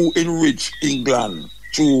 We who enrich England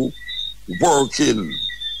through working,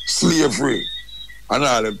 slavery, and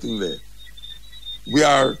all them things there. We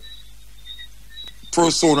are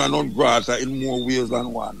persona non grata in more ways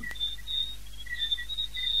than one.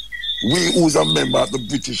 We who's a member of the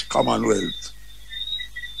British Commonwealth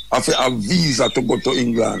have a visa to go to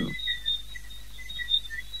England.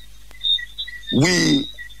 We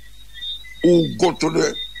who go to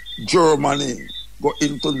the Germany, go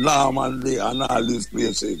into Normandy and all these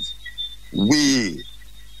places, we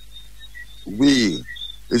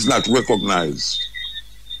is not recognized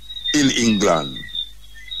in England.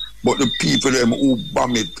 But the people them who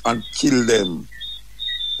bomb it and kill them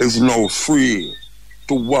is now free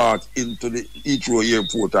to walk into the Heathrow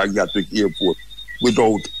Airport or Gatwick Airport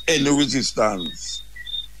without any resistance,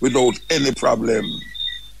 without any problem.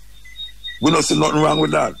 We don't see nothing wrong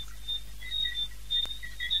with that.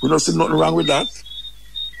 We don't see nothing wrong with that.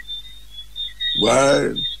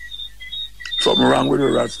 Why? Something wrong with the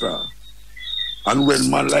Rasta. And when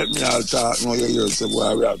man like me all talk, you hear say,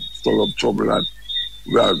 boy, we have stir up trouble and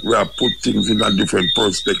we have put things in a different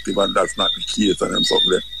perspective and that's not the case and them something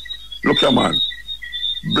there. Look here, man.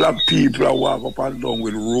 Black people are walk up and down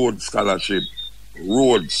with Rhodes Scholarship.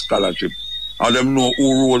 Rhodes Scholarship. And them know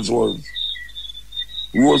who Rhodes was.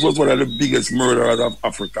 Rhodes was one of the biggest murderers of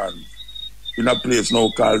Africans. In a place now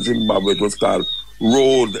called Zimbabwe, it was called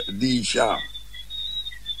Rhodesia.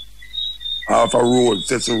 Half a road,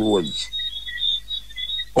 Cecil Rhodes.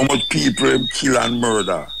 How much people kill and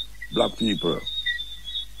murder? Black people.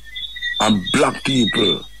 And black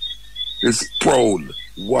people is proud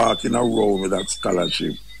walking around with that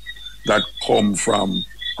scholarship that come from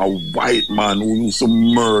a white man who used to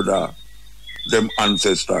murder them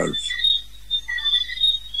ancestors.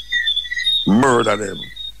 Murder them.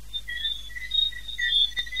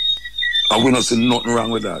 And we don't see nothing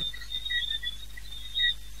wrong with that.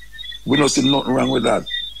 We don't see nothing wrong with that.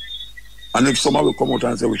 And if someone will come out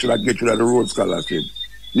and say we should have get rid of the Rhodes Scholarship,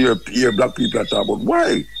 hear black people talk about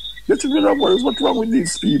why? Get rid of what? What's wrong with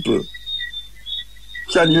these people?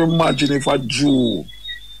 Can you imagine if a Jew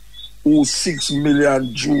who 6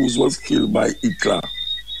 million Jews was killed by Hitler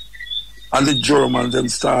and the Germans then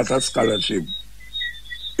start a scholarship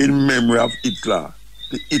in memory of Hitler,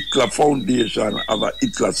 the Hitler Foundation of a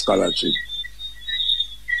Hitler scholarship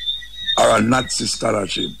or a Nazi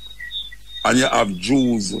scholarship, and you have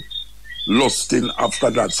Jews lusting after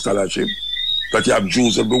that scholarship, that you have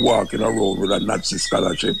Jews will be walking around with a Nazi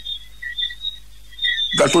scholarship.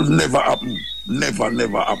 That would never happen. Never,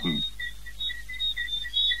 never happen.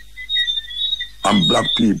 And black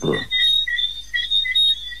people,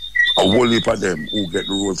 a whole heap of them who get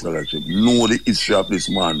the Rhodes Scholarship know the history of this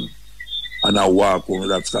man and I walk on with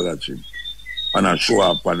that scholarship and I show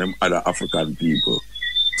up on them other African people.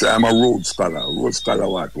 Say I'm a Rhodes Scholar. Rhodes Scholar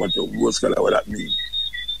what? What a Rhodes Scholar, what that mean?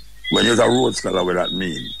 When you're a Rhodes Scholar, what that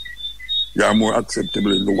mean? You are more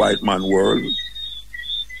acceptable in the white man world.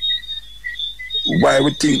 Why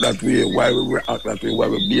we think that way, why we react that way, why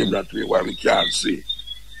we behave that way, why we can't see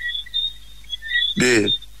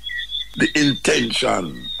the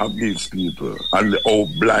intention of these people and how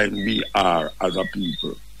blind we are as a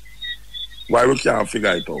people. Why we can't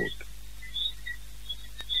figure it out?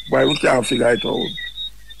 Why we can't figure it out?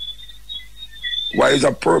 Why is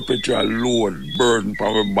a perpetual load burden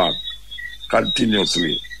from our back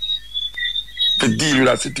continuously to deal with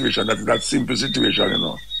that situation, that simple situation, you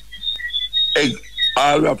know?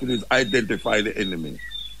 All we have to do is identify the enemy.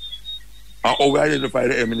 And how we identify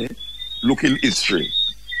the enemy? Look in history.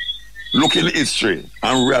 Look in history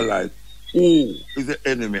and realize who is the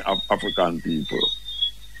enemy of African people.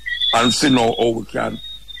 And see now how we can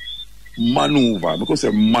maneuver, because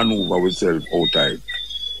a maneuver ourselves outside?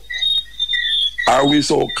 Are we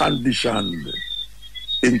so conditioned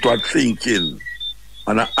into a thinking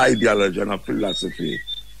and an ideology and a philosophy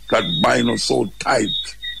that bind us so tight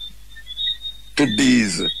to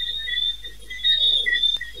these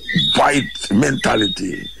white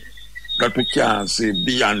mentality that we can't see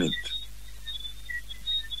beyond it?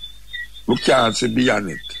 We can't see beyond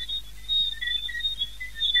it.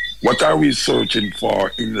 What are we searching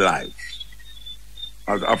for in life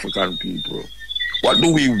as African people? What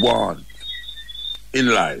do we want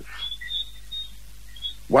in life?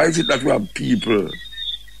 Why is it that we have people,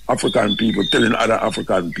 African people, telling other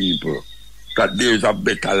African people that there is a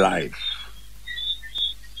better life?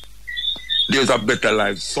 There's a better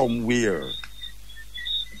life somewhere.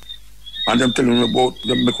 And them telling them about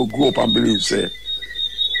them make you grow up and believe, say,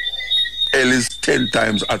 hell is 10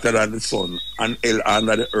 times hotter than the sun and hell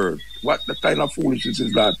under the earth. What the kind of foolishness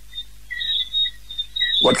is that?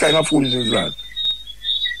 What kind of foolishness is that?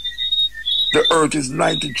 The earth is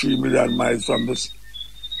 93 million miles from the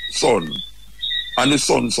sun, and the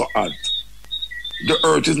sun so hot. The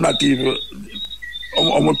earth is not even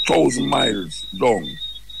almost 1,000 miles long.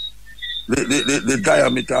 The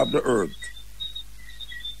diameter of the earth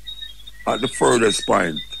at the furthest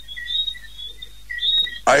point.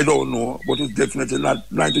 I don't know, but it's definitely not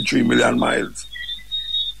 93 million miles.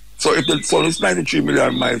 So if the sun is 93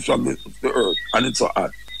 million miles from the earth and it's so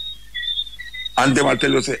hot, and they will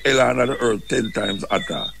tell you, say, hell under the earth 10 times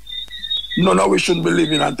hotter. No, we shouldn't be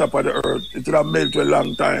living on top of the earth. It would have melted a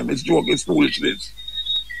long time. It's joke, it's foolishness.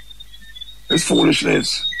 It's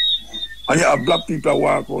foolishness. And you have black people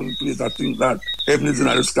walk on the place that think that heaven is in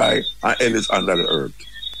the sky and hell is under the earth.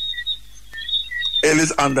 Hell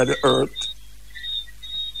is under the earth.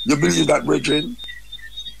 You believe that, brethren?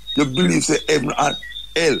 You believe, say, heaven and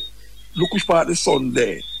hell. Look which part of the sun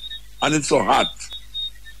there, and it's so hot.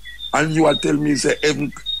 And you are telling me, say,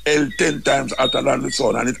 heaven, hell 10 times hotter than the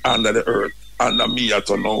sun, and it's under the earth, under me at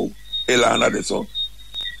now, hell under the sun.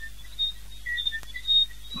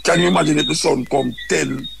 Can you imagine if the sun come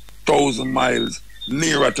 10,000 miles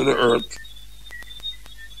nearer to the earth?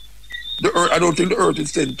 The earth, I don't think the earth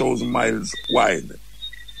is 10,000 miles wide.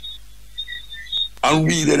 And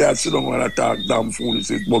we there sit down and talk damn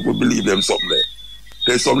foolishness, but we believe them something there.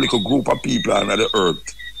 There's some little group of people under the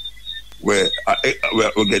earth where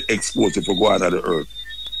we get exposed if we go under the earth.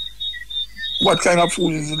 What kind of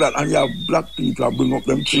foolishness is that? And you have black people bring up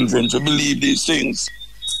them children to believe these things.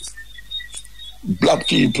 Black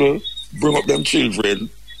people bring up them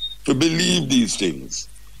children to believe these things.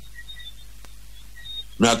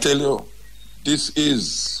 May I tell you, this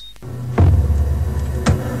is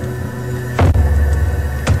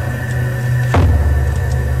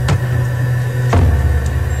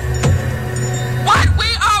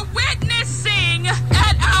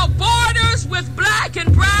black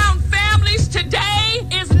and brown families today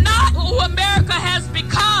is not who America has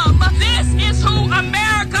become. This is who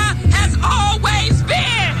America has always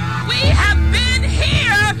been. We have been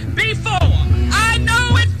here before. I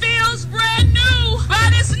know it feels brand new,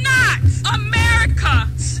 but it's not. America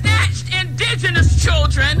snatched indigenous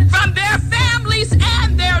children from their families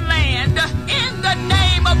and their land in the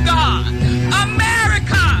name of God.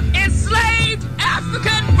 America enslaved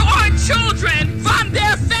African-born children from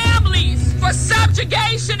their families for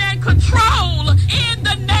subjugation and control in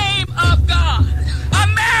the name of God.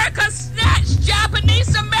 America snatched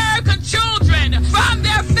Japanese American children from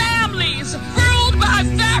their families, ruled by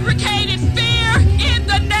fabricated fear in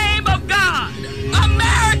the name of God.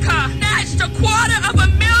 America snatched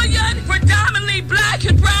 250,000 predominantly black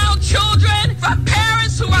and brown children from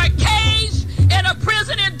parents who are caged in a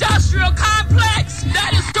prison industrial complex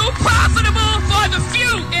that is too profitable for the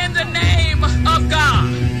few in the name of God.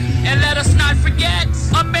 And let us not forget,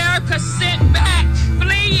 America sent back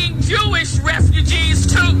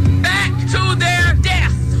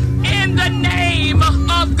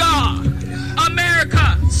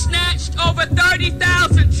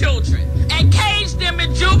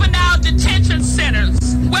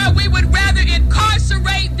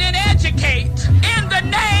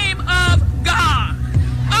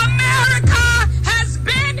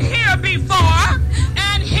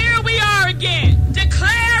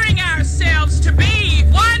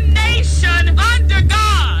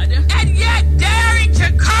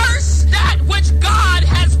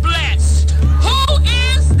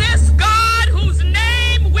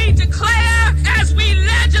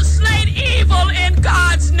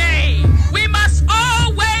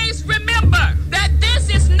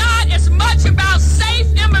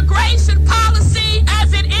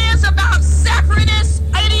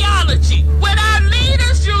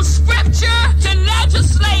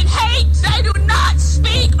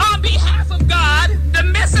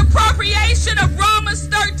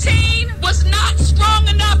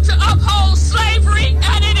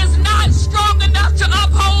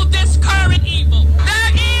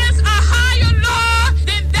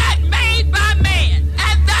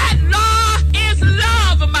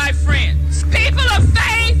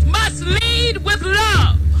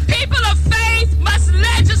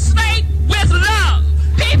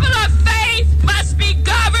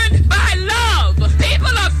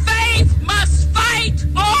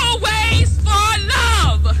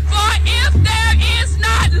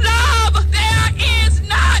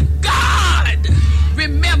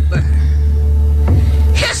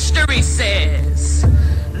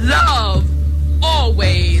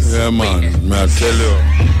Yeah, man. May I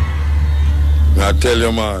tell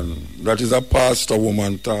you, man, that is a pastor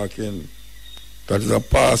woman talking. That is a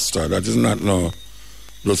pastor. That is not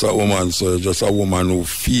just a woman, so just a woman who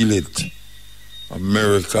feel it.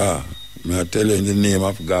 America, may I tell you, in the name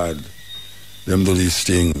of God, them do these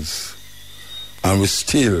things. And we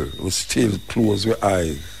still close our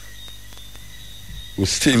eyes. We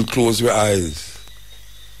still close our eyes.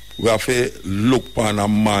 We have to look upon a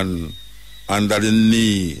man under the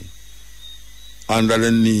knee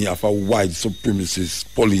of a white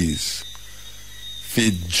supremacist police.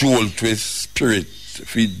 Feed jolt to his spirit,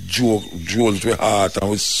 feed jolt to his heart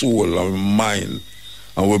and his soul and his mind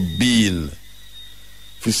and his being.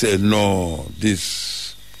 We say, no,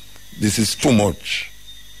 this is too much.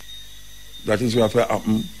 That is what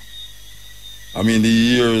happened. I mean, the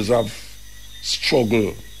years of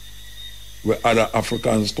struggle where other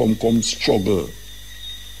Africans come struggle,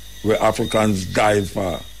 where Africans die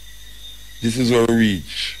for. This is where we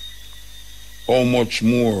reach. How much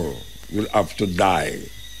more will have to die?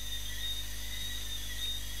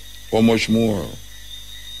 How much more?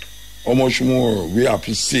 How much more we have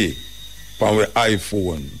to see from our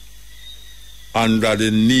iPhone under the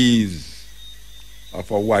knees of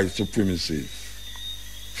a white supremacist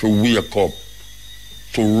to wake up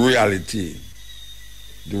to reality,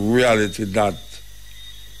 the reality that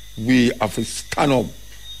we have to stand up,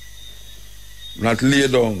 not lay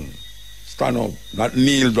down, stand up, not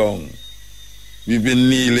kneel down. We've been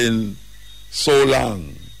kneeling so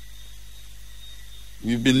long.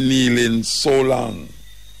 We've been kneeling so long.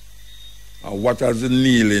 And what has the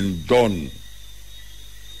kneeling done?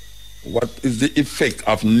 What is the effect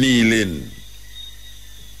of kneeling?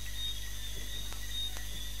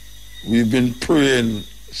 We've been praying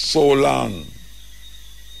so long.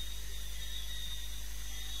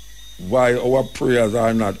 Why our prayers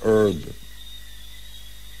are not heard?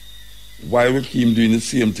 Why we keep doing the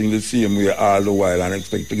same thing the same way all the while and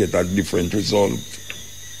expect to get a different result?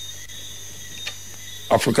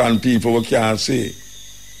 African people, we can't say.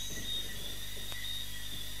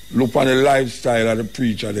 Look on the lifestyle of the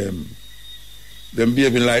preacher them. Them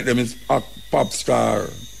behaving like them is a pop star.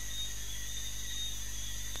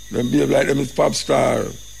 Them behave like them is pop star.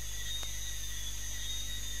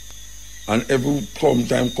 And every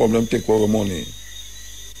time come, them take our money.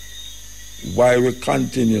 Why we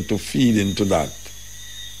continue to feed into that?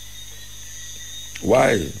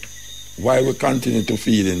 Why? Why we continue to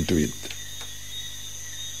feed into it?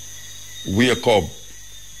 Wake up.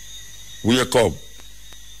 Wake up.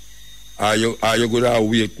 Are you going to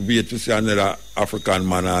wait to see another African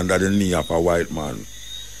man under the knee of a white man?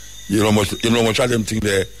 You know much of them things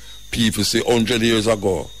there people say 100 years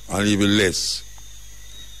ago and even less.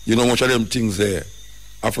 You know much of them things there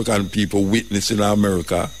African people witness in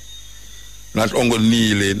America, not only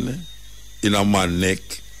kneeling in a man's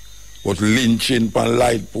neck, but lynching upon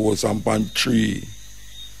light posts and upon tree.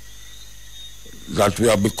 That we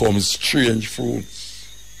have become strange fruits.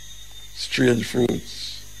 Strange fruits.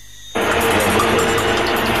 The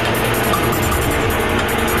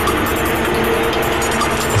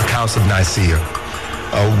Council of Nicaea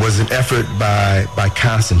was an effort by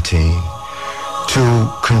Constantine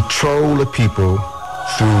to control the people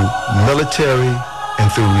through military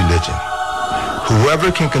and through religion.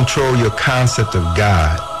 Whoever can control your concept of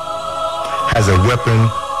God has a weapon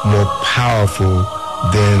more powerful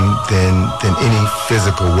than any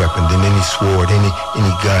physical weapon, than any sword, any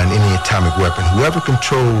gun, any atomic weapon. Whoever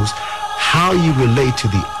controls how you relate to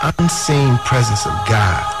the unseen presence of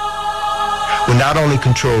God will not only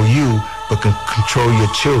control you, but can control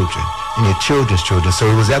your children and your children's children. So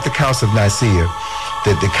it was at the Council of Nicaea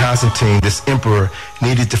that the Constantine, this emperor,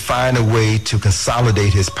 needed to find a way to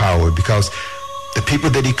consolidate his power, because the people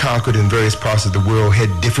that he conquered in various parts of the world had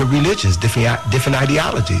different religions, different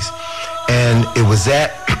ideologies. And it was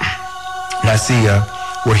at Nicaea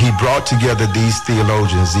where he brought together these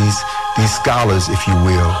theologians, these scholars, if you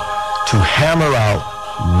will, to hammer out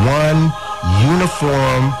one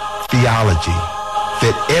uniform theology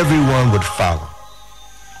that everyone would follow.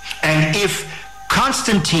 And if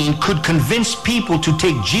Constantine could convince people to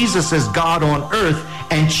take Jesus as God on earth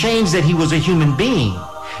and change that he was a human being,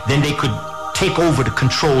 then they could take over the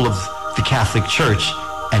control of the Catholic Church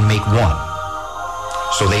and make one.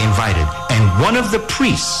 So they invited. And one of the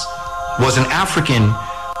priests was an African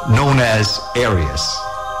known as Arius,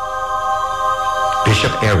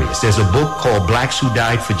 Bishop Arius. There's a book called Blacks Who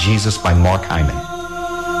Died for Jesus by Mark Hyman.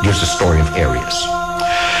 Gives the story of Arius.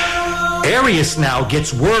 Arius now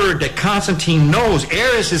gets word that Constantine knows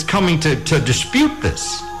Arius is coming to dispute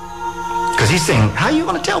this. Because he's saying, how are you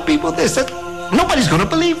going to tell people this? Nobody's going to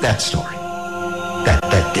believe that story.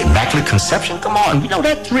 That Immaculate Conception? Come on, you know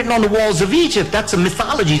that's written on the walls of Egypt. That's a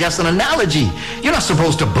mythology, that's an analogy. You're not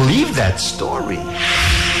supposed to believe that story.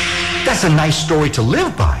 That's a nice story to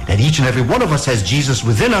live by, that each and every one of us has Jesus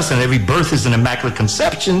within us and every birth is an Immaculate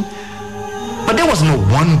Conception. But there was no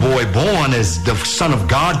one boy born as the Son of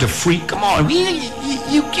God to free. Come on,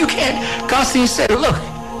 you can't. Constantine said, look,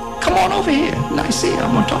 come on over here, Nicaea,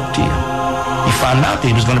 I'm going to talk to you. He found out that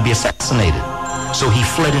he was going to be assassinated. So he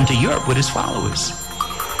fled into Europe with his followers.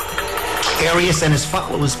 Arius and his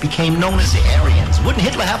followers became known as the Arians. Wouldn't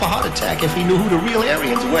Hitler have a heart attack if he knew who the real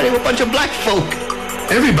Aryans were? They were a bunch of black folk.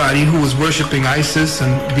 Everybody who was worshiping ISIS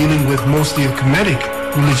and dealing with mostly a Kemetic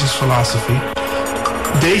religious philosophy,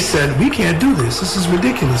 they said, we can't do this. This is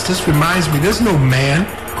ridiculous. This reminds me, there's no man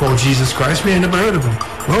called Jesus Christ. We ain't never heard of him.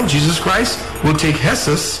 Well, Jesus Christ will take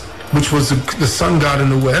Jesus, which was the sun god in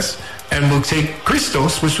the West, and we'll take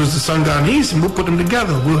Christos, which was the sun god in the East, and we'll put them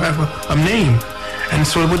together. We'll have a name. And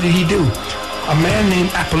so what did he do? A man named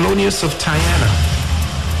Apollonius of Tyana,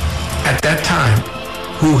 at that time,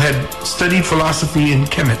 who had studied philosophy in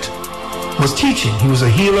Kemet, was teaching. He was a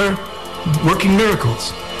healer, working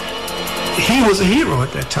miracles. He was a hero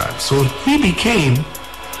at that time. So he became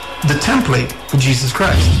the template for Jesus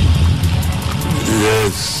Christ.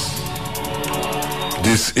 Yes.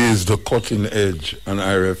 This is the cutting edge on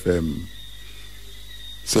IRFM.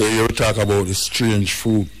 So you talk about the strange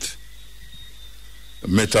fruit, a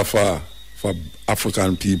metaphor for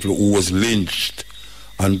African people who was lynched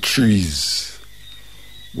on trees.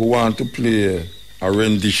 We want to play a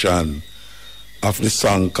rendition of the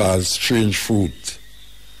song called Strange Fruit.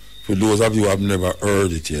 For those of you who have never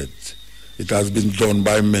heard it yet, it has been done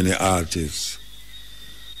by many artists.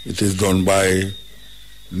 It is done by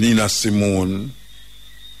Nina Simone.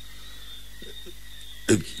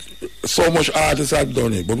 So much artists have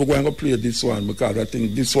done it, but we're going to play this one because I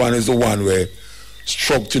think this one is the one where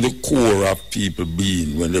struck to the core of people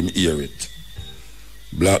being when they hear it.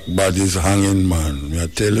 Black bodies hanging, man. May I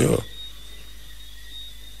tell you,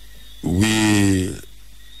 we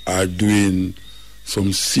are doing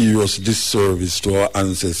some serious disservice to our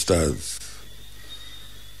ancestors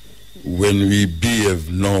when we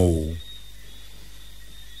behave now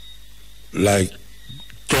like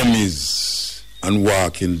dummies and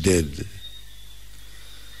walking dead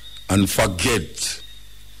and forget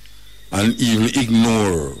and even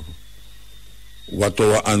ignore what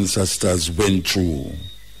our ancestors went through,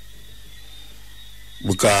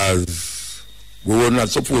 because we were not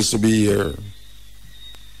supposed to be here.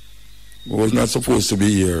 We was not supposed to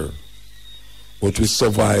be here, but we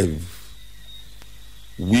survived.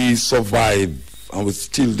 We survived and we're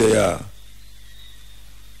still there.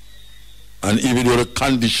 And even though the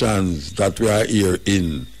conditions that we are here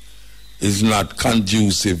in is not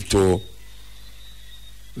conducive to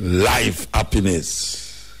life happiness,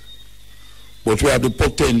 but we have the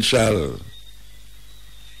potential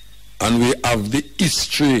and we have the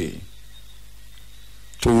history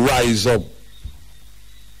to rise up.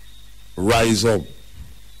 Rise up.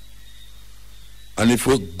 And if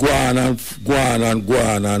we go on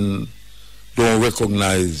and don't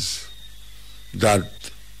recognize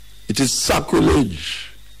that it is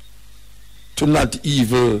sacrilege to not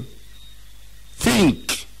even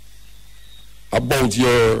think about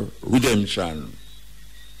your redemption,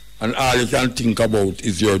 and all you can think about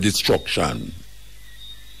is your destruction,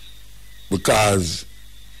 because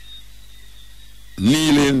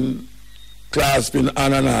kneeling, clasping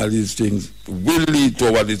hand and all these things will lead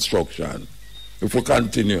to our destruction if we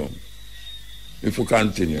continue. If we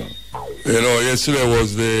continue. You know, yesterday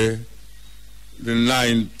was the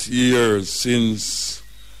 9th year since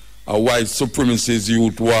a white supremacist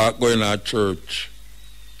youth walk going to church,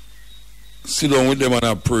 sit down with them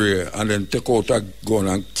and pray, and then take out a gun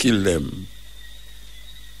and kill them.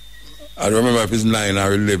 I don't remember if it's 9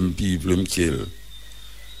 or 11 people him kill.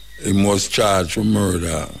 He was charged for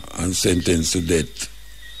murder and sentenced to death.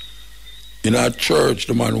 In our church,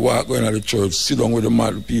 the man walk going to the church, sit down with the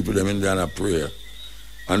mad people them in there and pray,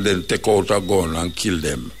 and then take out a gun and kill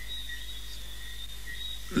them.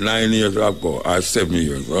 9 years ago, or 7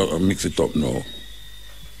 years, I mix it up now.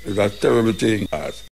 It's a terrible thing.